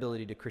social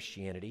credibility to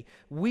Christianity.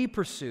 We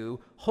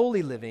pursue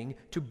holy living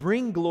to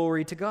bring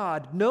glory to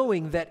God,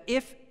 knowing that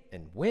if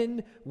and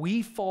when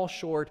we fall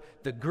short,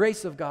 the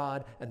grace of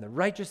God and the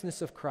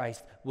righteousness of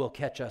Christ will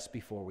catch us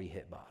before we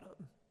hit bottom.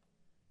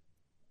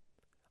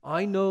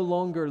 I no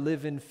longer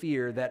live in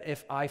fear that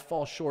if I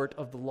fall short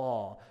of the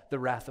law, the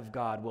wrath of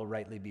God will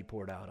rightly be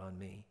poured out on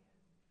me.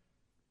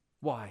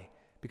 Why?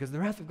 Because the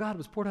wrath of God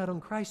was poured out on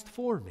Christ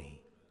for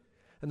me.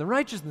 And the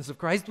righteousness of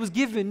Christ was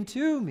given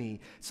to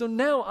me. So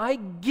now I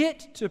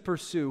get to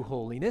pursue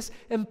holiness,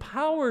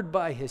 empowered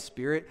by His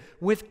Spirit,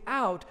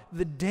 without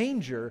the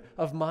danger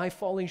of my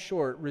falling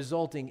short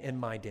resulting in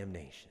my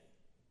damnation.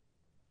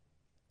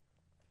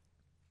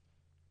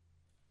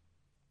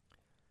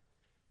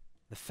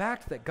 The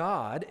fact that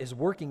God is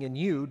working in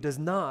you does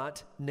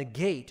not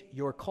negate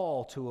your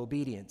call to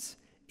obedience.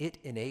 It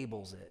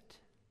enables it.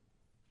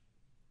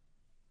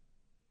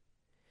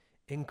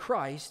 In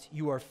Christ,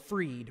 you are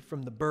freed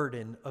from the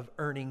burden of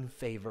earning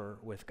favor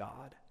with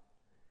God.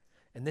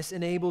 And this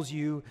enables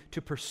you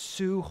to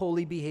pursue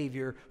holy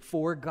behavior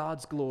for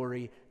God's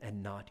glory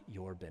and not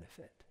your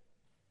benefit.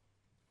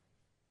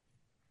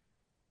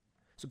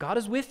 So God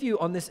is with you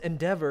on this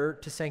endeavor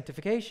to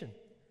sanctification.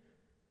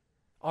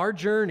 Our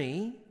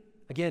journey,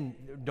 again,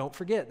 don't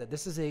forget that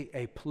this is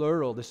a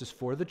plural. This is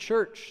for the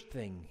church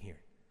thing here.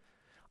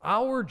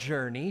 Our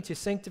journey to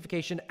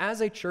sanctification as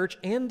a church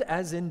and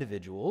as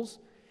individuals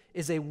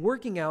is a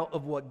working out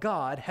of what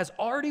God has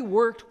already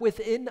worked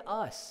within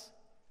us.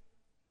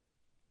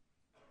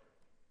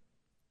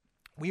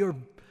 We are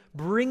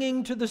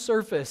bringing to the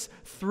surface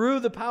through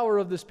the power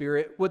of the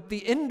Spirit what the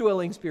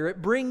indwelling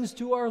Spirit brings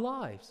to our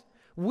lives.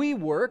 We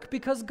work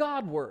because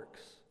God works.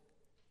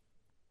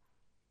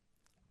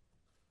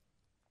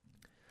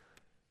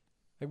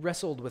 I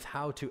wrestled with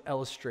how to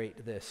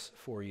illustrate this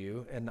for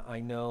you, and I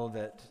know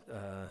that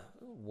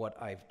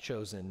what I've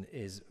chosen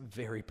is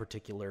very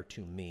particular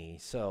to me.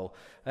 So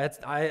it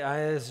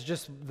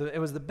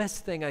was the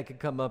best thing I could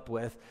come up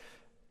with.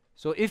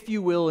 So if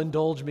you will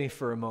indulge me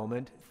for a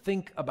moment,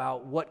 think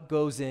about what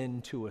goes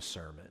into a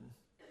sermon.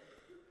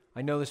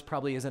 I know this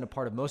probably isn't a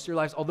part of most of your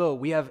lives, although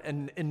we have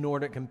an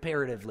inordinate,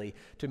 comparatively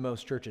to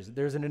most churches,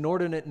 there's an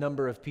inordinate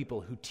number of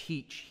people who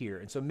teach here.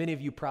 And so many of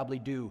you probably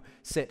do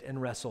sit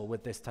and wrestle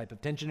with this type of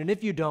tension. And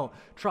if you don't,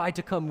 try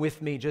to come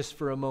with me just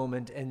for a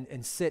moment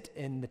and sit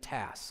in the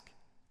task.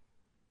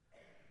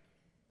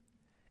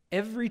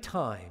 Every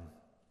time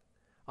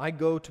I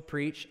go to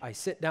preach, I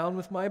sit down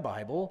with my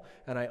Bible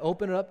and I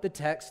open up the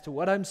text to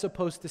what I'm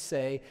supposed to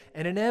say,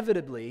 and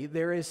inevitably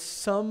there is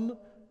some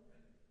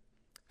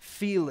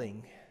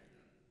feeling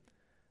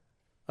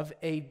of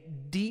a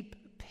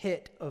deep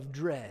pit of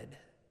dread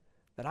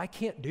that I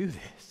can't do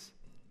this.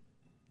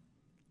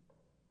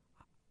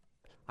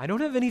 I don't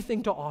have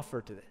anything to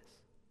offer to this.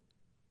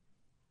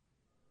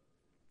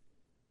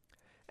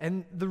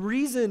 And the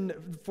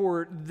reason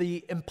for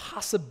the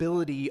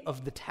impossibility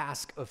of the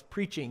task of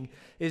preaching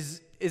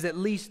is at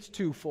least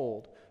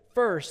twofold.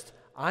 First,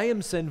 I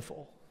am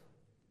sinful.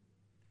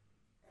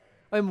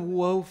 I'm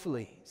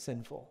woefully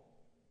sinful.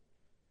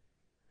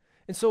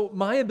 And so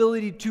my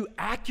ability to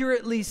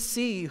accurately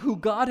see who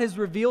God has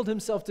revealed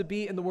himself to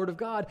be in the Word of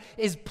God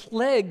is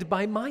plagued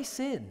by my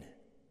sin.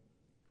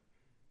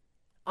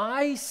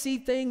 I see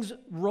things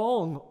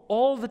wrong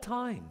all the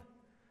time.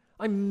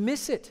 I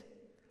miss it.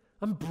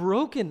 I'm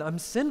broken. I'm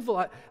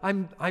sinful.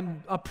 I'm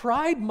a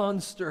pride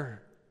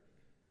monster.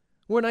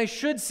 When I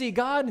should see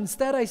God,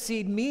 instead I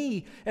see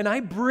me. And I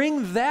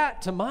bring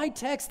that to my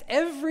text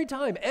every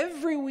time,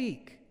 every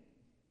week.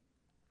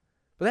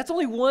 But that's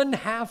only one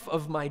half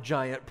of my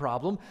giant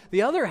problem.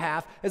 The other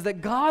half is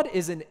that God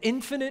is an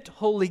infinite,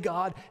 holy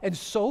God, and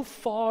so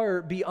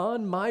far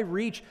beyond my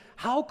reach,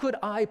 how could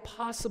I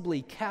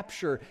possibly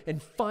capture in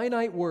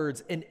finite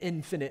words an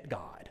infinite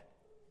God?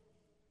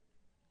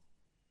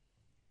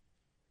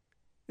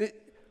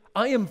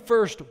 I am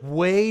first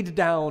weighed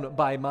down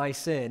by my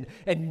sin,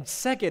 and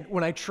second,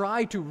 when I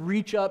try to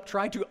reach up,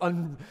 try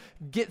to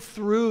get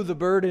through the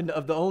burden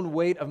of the own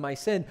weight of my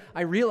sin,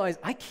 I realize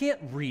I can't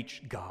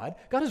reach God.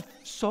 God is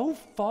so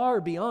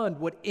far beyond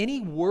what any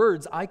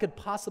words I could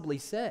possibly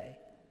say.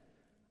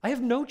 I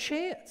have no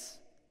chance.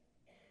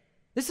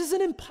 This is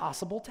an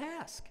impossible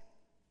task.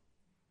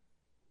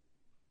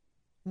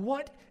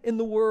 What in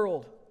the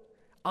world?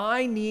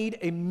 I need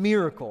a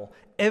miracle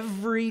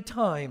every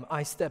time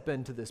I step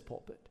into this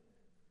pulpit.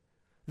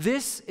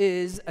 This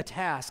is a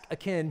task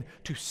akin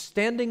to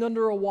standing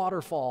under a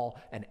waterfall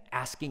and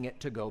asking it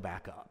to go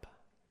back up.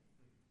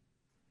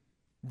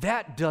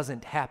 That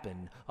doesn't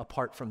happen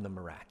apart from the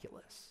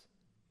miraculous.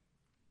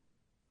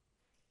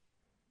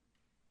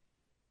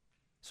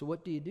 So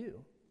what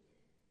do?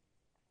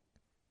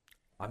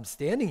 I'm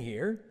standing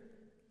here,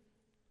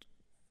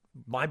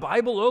 my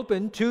Bible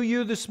open to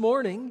you this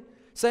morning,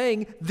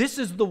 saying, this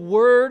is the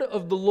word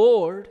of the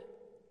Lord.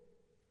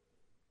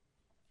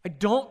 I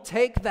don't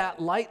take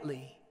that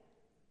lightly.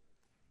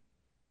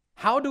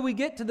 How do we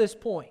get to this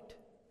point?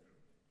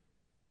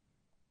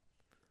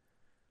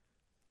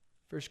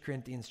 1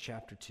 Corinthians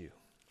chapter 2.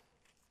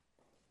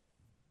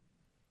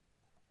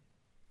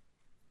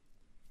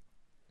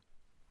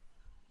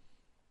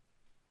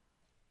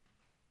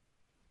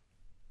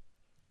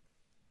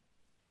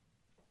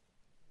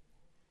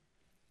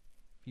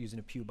 Using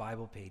a Pew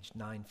Bible, page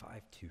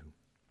 952.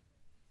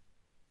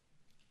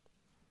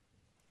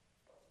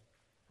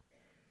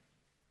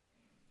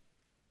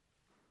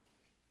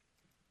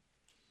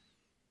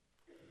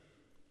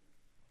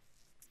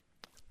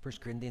 First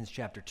Corinthians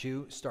chapter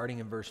 2, starting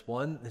in verse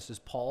 1. This is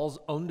Paul's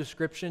own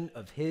description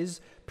of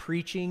his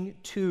preaching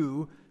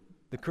to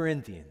the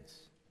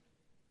Corinthians.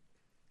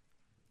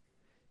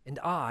 And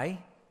I,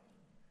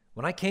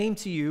 when I came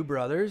to you,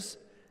 brothers,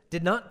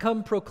 did not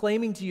come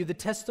proclaiming to you the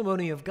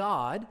testimony of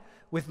God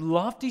with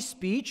lofty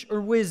speech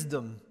or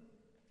wisdom.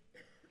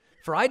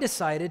 For I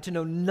decided to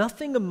know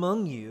nothing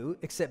among you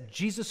except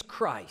Jesus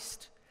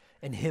Christ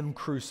and him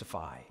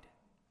crucified.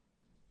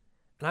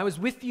 And I was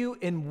with you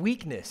in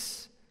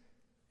weakness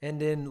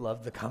and in,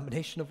 love the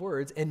combination of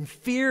words, in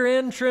fear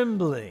and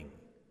trembling.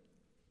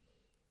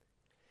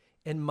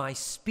 And my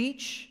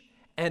speech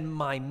and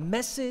my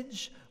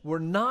message were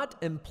not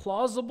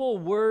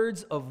implausible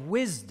words of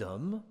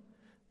wisdom,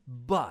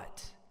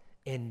 but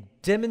in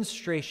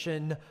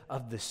demonstration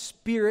of the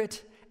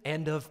Spirit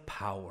and of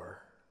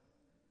power,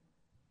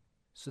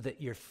 so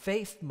that your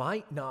faith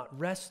might not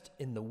rest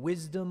in the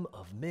wisdom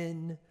of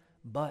men,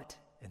 but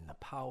in the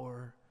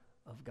power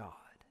of God.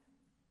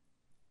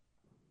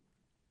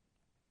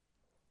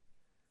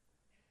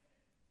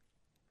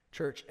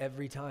 Church,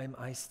 every time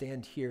I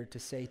stand here to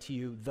say to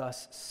you,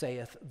 thus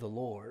saith the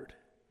Lord,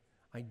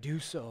 I do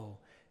so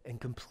in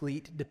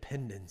complete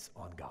dependence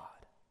on God.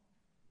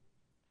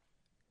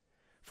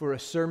 For a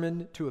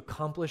sermon to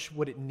accomplish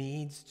what it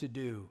needs to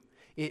do,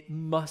 it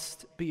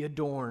must be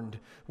adorned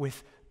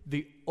with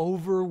the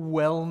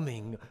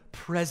overwhelming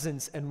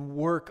presence and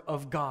work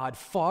of God,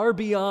 far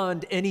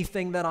beyond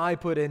anything that I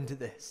put into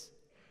this.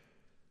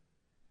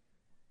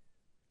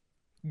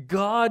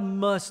 God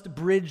must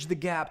bridge the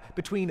gap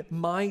between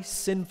my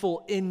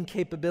sinful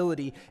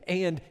incapability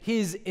and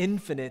his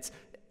infinite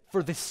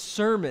for the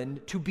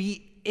sermon to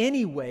be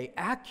anyway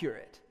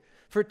accurate.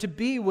 For it to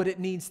be what it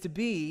needs to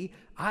be,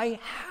 I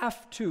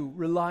have to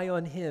rely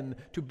on Him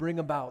to bring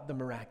about the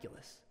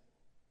miraculous.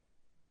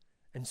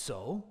 And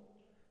so,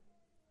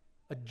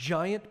 a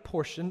giant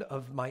portion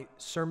of my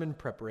sermon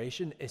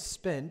preparation is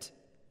spent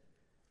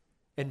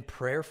in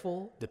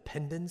prayerful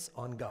dependence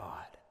on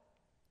God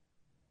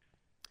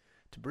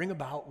to bring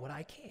about what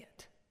I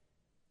can't.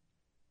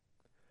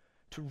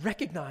 To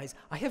recognize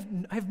I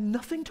have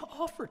nothing to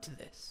offer to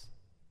this.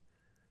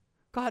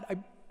 God, I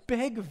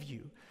beg of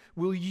you,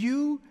 will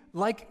you,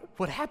 like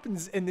what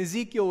happens in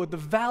Ezekiel with the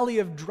valley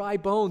of dry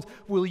bones,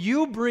 will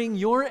you bring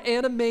your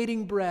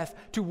animating breath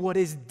to what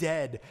is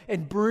dead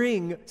and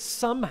bring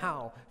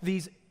somehow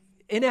these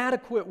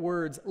inadequate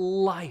words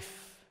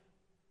life?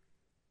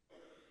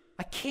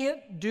 I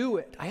can't do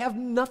it. I have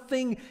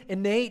nothing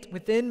innate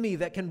within me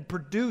that can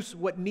produce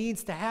what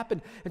needs to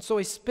happen. And so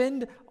I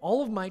spend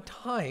all of my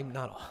time,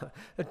 not all,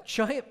 a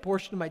giant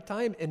portion of my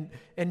time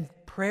in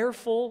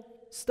prayerful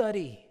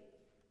study.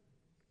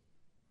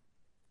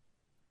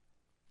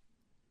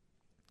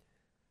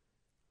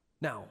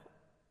 Now,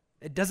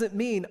 it doesn't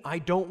mean I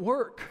don't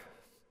work.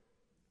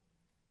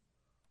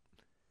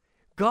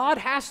 God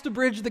has to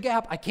bridge the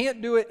gap. I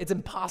can't do it. It's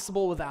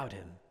impossible without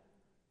Him.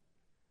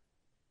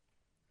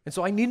 And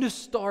so I need to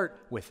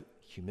start with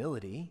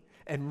humility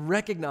and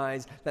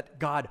recognize that,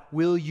 God,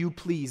 will you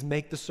please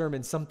make the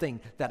sermon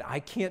something that I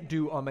can't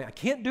do on my own? I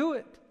can't do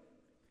it.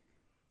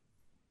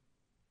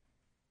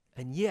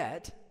 And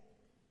yet,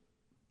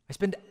 I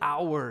spend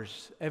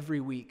hours every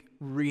week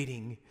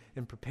reading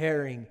and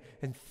preparing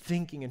and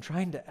thinking and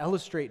trying to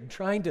illustrate and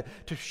trying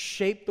to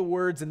shape the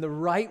words in the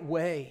right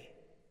way.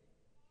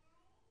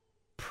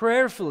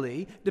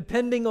 Prayerfully,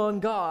 depending on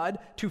God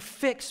to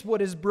fix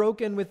what is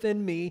broken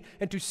within me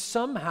and to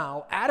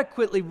somehow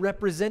adequately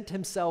represent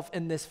Himself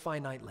in this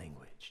finite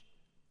language.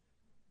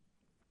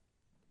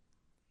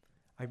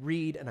 I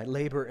read and I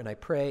labor and I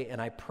pray and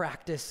I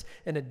practice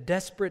in a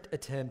desperate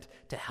attempt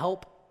to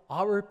help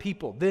our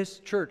people, this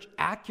church,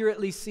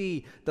 accurately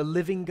see the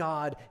living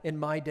God in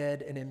my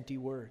dead and empty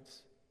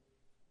words.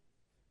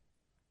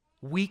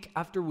 Week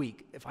after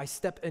week, if I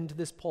step into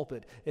this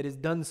pulpit, it is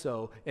done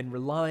so in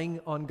relying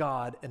on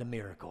God in a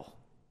miracle.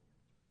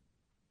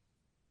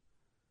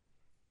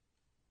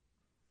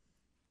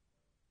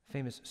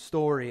 Famous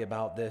story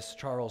about this,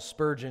 Charles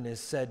Spurgeon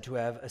is said to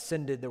have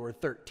ascended, there were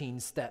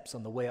 13 steps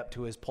on the way up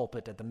to his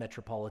pulpit at the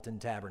Metropolitan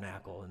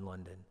Tabernacle in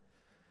London.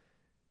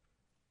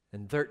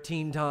 And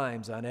 13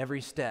 times on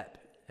every step,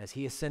 as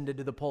he ascended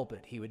to the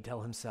pulpit, he would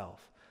tell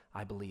himself,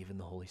 I believe in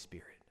the Holy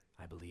Spirit.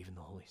 I believe in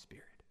the Holy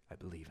Spirit. I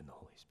believe in the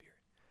Holy Spirit.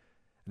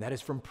 And that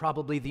is from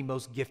probably the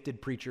most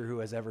gifted preacher who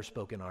has ever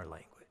spoken our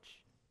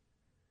language.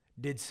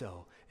 Did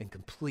so in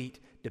complete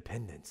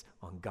dependence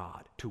on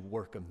God to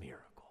work a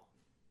miracle.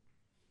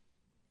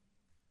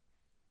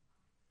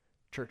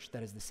 Church,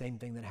 that is the same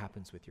thing that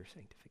happens with your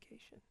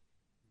sanctification.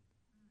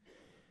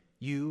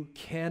 You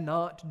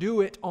cannot do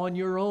it on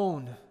your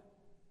own.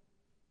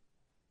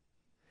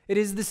 It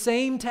is the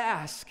same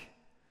task.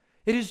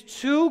 It is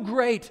too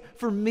great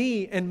for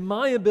me and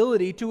my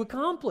ability to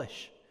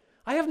accomplish.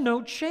 I have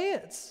no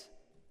chance.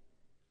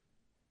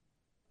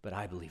 But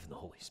I believe in the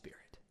Holy Spirit.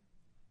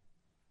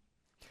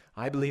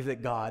 I believe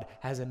that God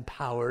has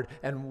empowered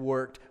and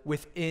worked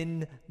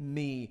within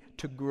me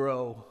to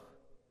grow.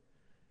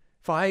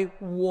 If I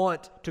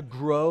want to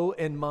grow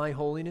in my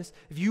holiness,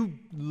 if you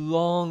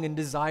long and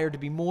desire to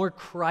be more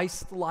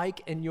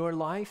Christ-like in your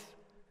life,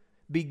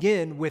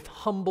 begin with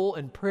humble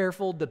and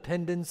prayerful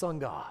dependence on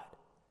God.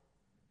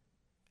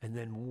 And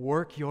then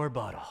work your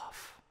butt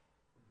off.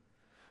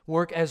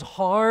 Work as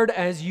hard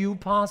as you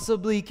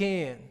possibly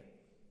can.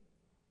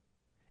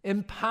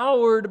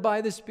 Empowered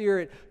by the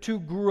Spirit to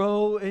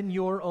grow in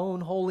your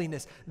own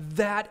holiness.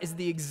 That is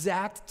the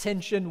exact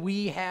tension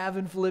we have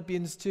in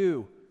Philippians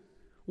 2.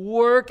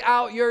 Work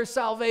out your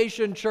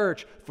salvation,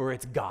 church, for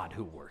it's God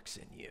who works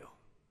in you.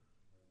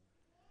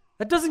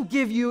 That doesn't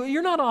give you,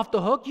 you're not off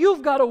the hook.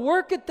 You've got to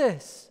work at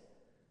this.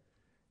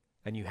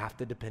 And you have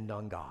to depend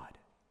on God.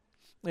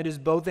 It is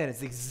both and. It's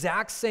the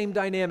exact same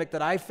dynamic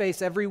that I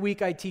face every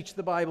week I teach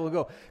the Bible. I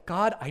go,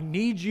 God, I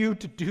need you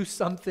to do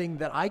something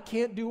that I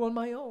can't do on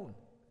my own.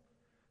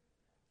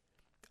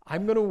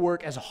 I'm going to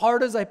work as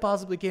hard as I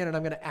possibly can, and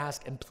I'm going to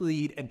ask and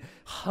plead and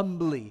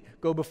humbly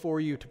go before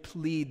you to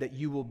plead that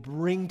you will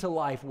bring to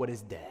life what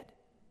is dead.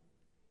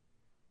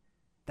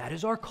 That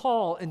is our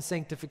call in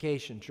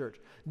sanctification, church.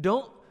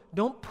 Don't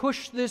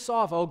push this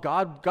off. Oh,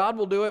 God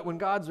will do it when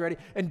God's ready.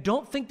 And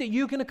don't think that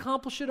you can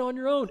accomplish it on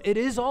your own. It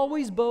is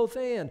always both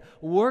and.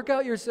 Work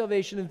out your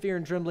salvation in fear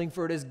and trembling,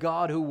 for it is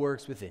God who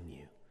works within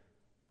you.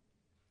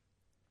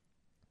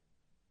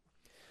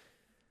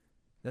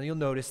 Now you'll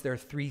notice there are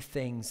three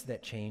things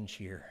that change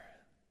here.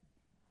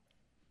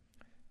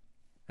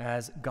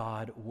 As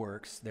God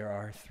works, there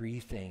are three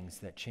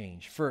things that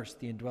change. First,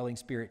 the indwelling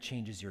Spirit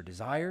changes your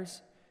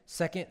desires.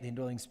 Second, the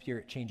indwelling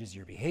Spirit changes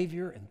your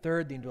behavior. And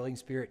third, the indwelling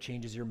Spirit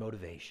changes your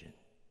motivation.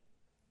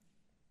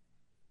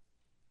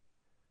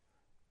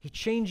 He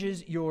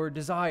changes your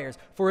desires.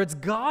 For it's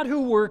God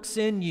who works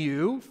in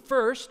you,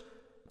 first,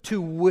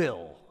 to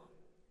will.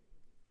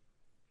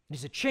 It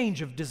is a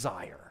change of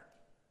desire.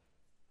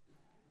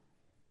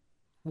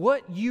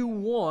 What you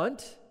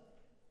want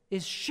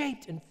is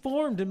shaped and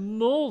formed and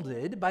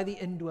molded by the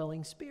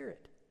indwelling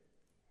Spirit.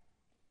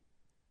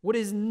 What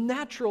is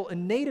natural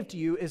and native to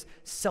you is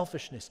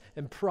selfishness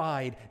and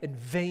pride and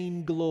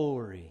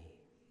vainglory.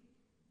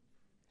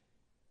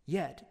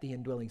 Yet the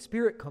indwelling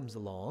Spirit comes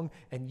along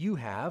and you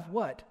have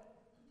what?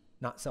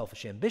 Not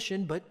selfish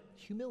ambition, but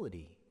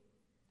humility.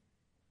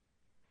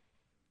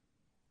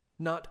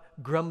 Not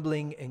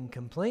grumbling and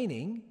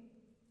complaining,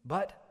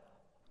 but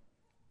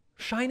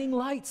shining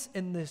lights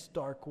in this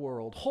dark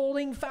world,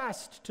 holding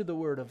fast to the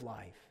word of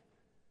life.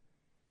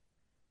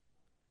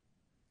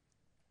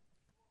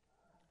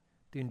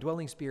 The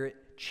indwelling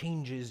Spirit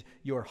changes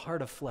your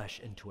heart of flesh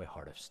into a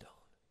heart of stone.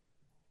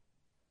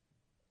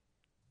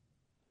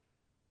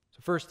 So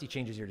first, he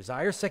changes your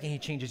desire. Second, he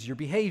changes your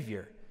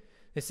behavior.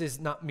 This is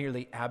not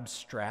merely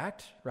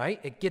abstract, right?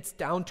 It gets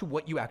down to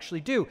what you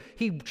actually do.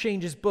 He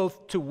changes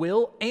both to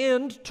will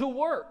and to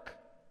work.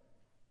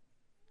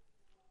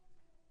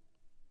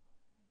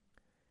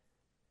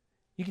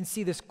 You can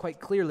see this quite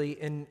clearly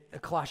in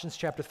Colossians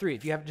chapter 3.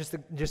 If you have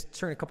just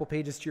turn a couple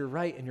pages to your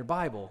right in your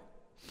Bible.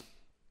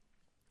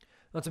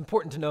 Now, it's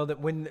important to know that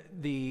when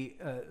the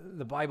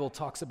Bible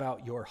talks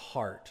about your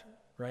heart,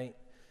 right?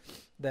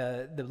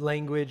 The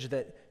language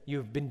that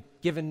you've been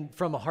given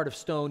from a heart of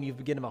stone, you've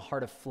been given a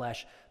heart of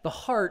flesh. The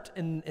heart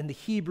in the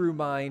Hebrew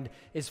mind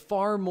is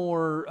far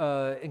more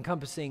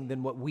encompassing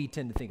than what we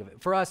tend to think of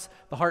it. For us,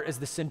 the heart is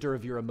the center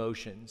of your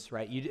emotions,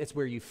 right? It's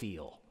where you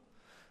feel.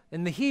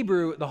 In the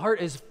Hebrew, the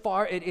heart is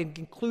it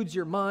includes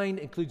your mind,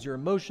 includes your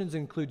emotions,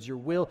 includes your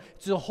will.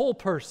 It's a whole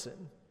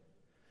person.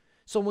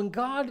 So when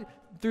God,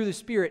 through the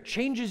Spirit,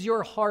 changes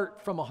your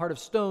heart from a heart of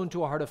stone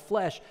to a heart of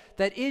flesh,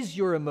 that is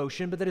your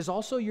emotion, but that is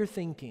also your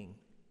thinking.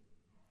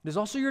 It is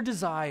also your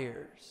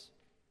desires.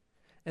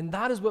 And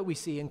that is what we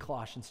see in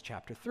Colossians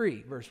chapter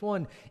 3, verse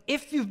 1.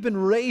 If you've been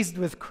raised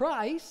with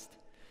Christ,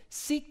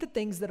 seek the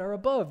things that are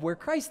above, where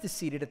Christ is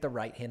seated at the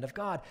right hand of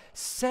God.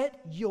 Set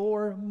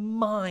your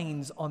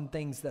minds on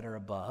things that are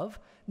above,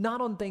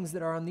 not on things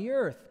that are on the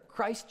earth.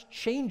 Christ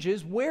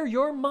changes where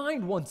your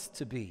mind wants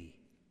to be.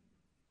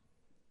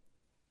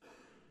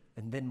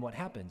 And then what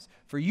happens?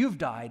 For you've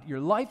died, your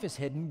life is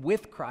hidden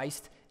with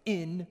Christ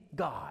in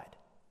God.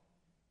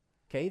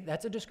 Okay,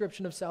 that's a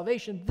description of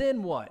salvation.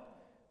 Then what?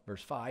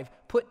 Verse 5,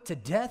 put to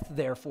death,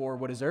 therefore,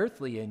 what is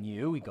earthly in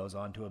you. He goes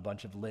on to a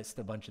bunch of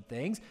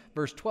things.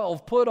 Verse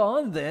 12, put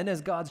on then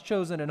as God's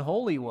chosen and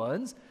holy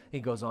ones. He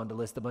goes on to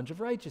list a bunch of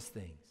righteous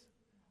things.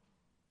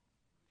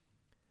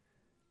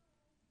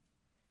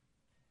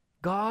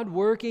 God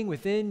working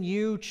within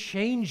you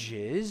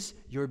changes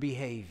your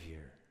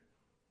behavior.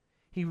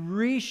 He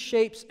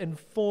reshapes and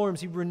forms.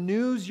 He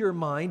renews your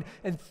mind,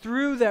 and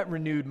through that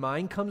renewed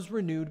mind comes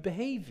renewed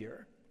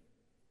behavior.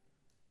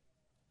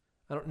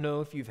 I don't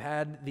know if you've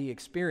had the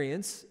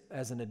experience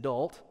as an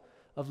adult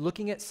of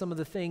looking at some of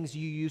the things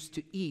you used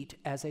to eat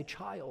as a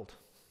child,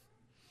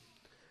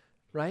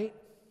 right?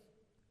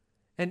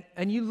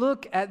 And you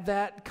look at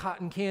that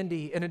cotton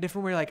candy in a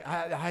different way, like,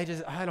 I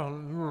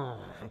don't,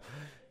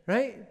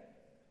 right?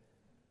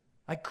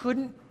 I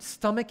couldn't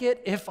stomach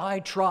it if I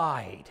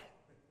tried.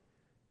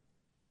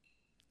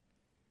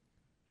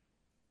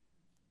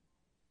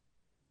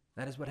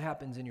 That is what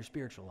happens in your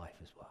spiritual life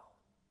as well.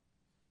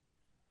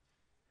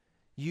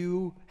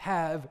 You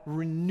have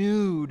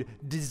renewed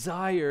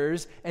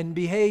desires and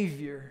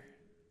behavior.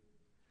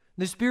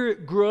 The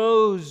Spirit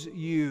grows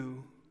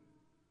you.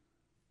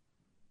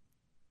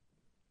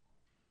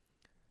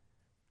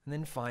 And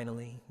then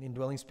finally, the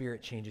indwelling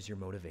Spirit changes your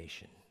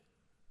motivation.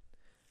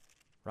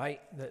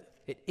 Right?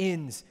 It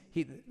ends.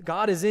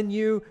 God is in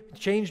you,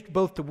 changed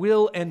both to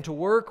will and to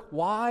work.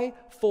 Why?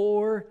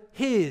 For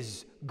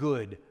His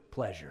good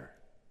pleasure.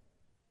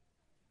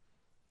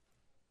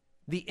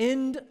 The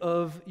end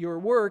of your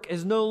work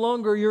is no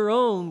longer your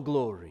own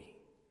glory.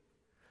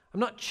 I'm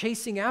not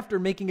chasing after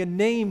making a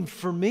name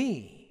for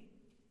me.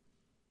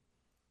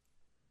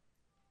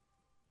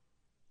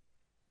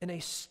 In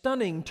a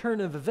stunning turn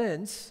of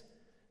events,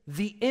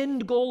 the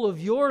end goal of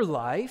your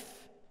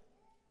life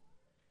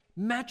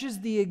matches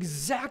the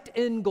exact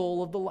end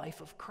goal of the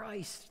life of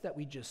Christ that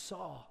we just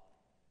saw.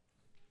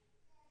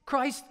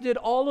 Christ did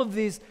all of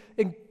these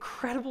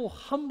incredible,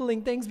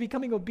 humbling things,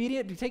 becoming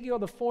obedient, taking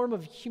on the form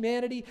of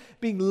humanity,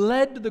 being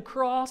led to the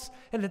cross,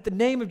 and at the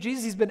name of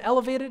Jesus, He's been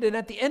elevated. And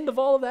at the end of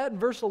all of that, in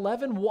verse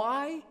 11,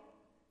 why?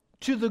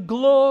 To the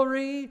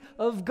glory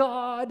of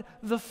God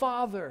the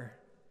Father.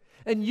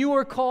 And you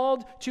are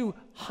called to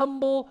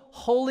humble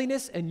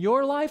holiness in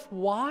your life.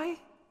 Why?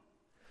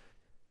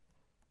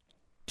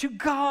 To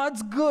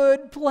God's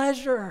good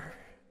pleasure.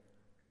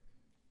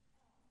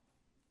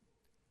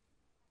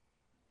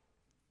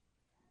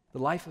 The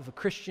life of a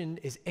Christian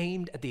is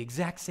aimed at the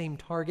exact same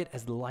target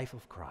as the life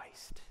of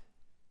Christ,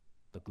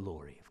 the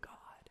glory of God.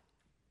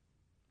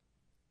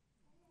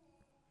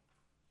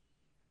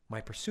 My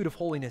pursuit of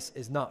holiness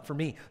is not for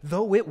me,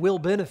 though it will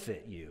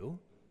benefit you.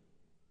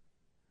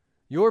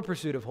 Your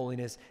pursuit of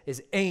holiness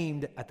is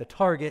aimed at the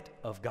target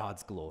of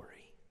God's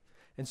glory.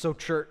 And so,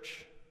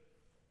 church,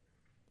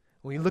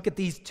 when we look at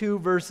these two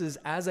verses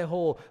as a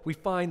whole, we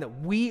find that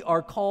we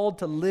are called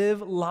to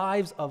live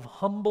lives of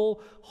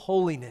humble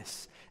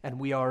holiness, and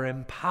we are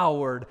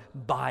empowered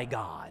by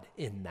God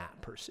in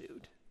that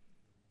pursuit.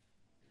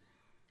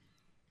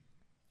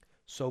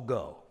 So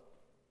go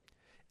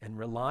and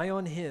rely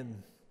on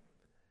Him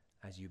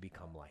as you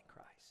become like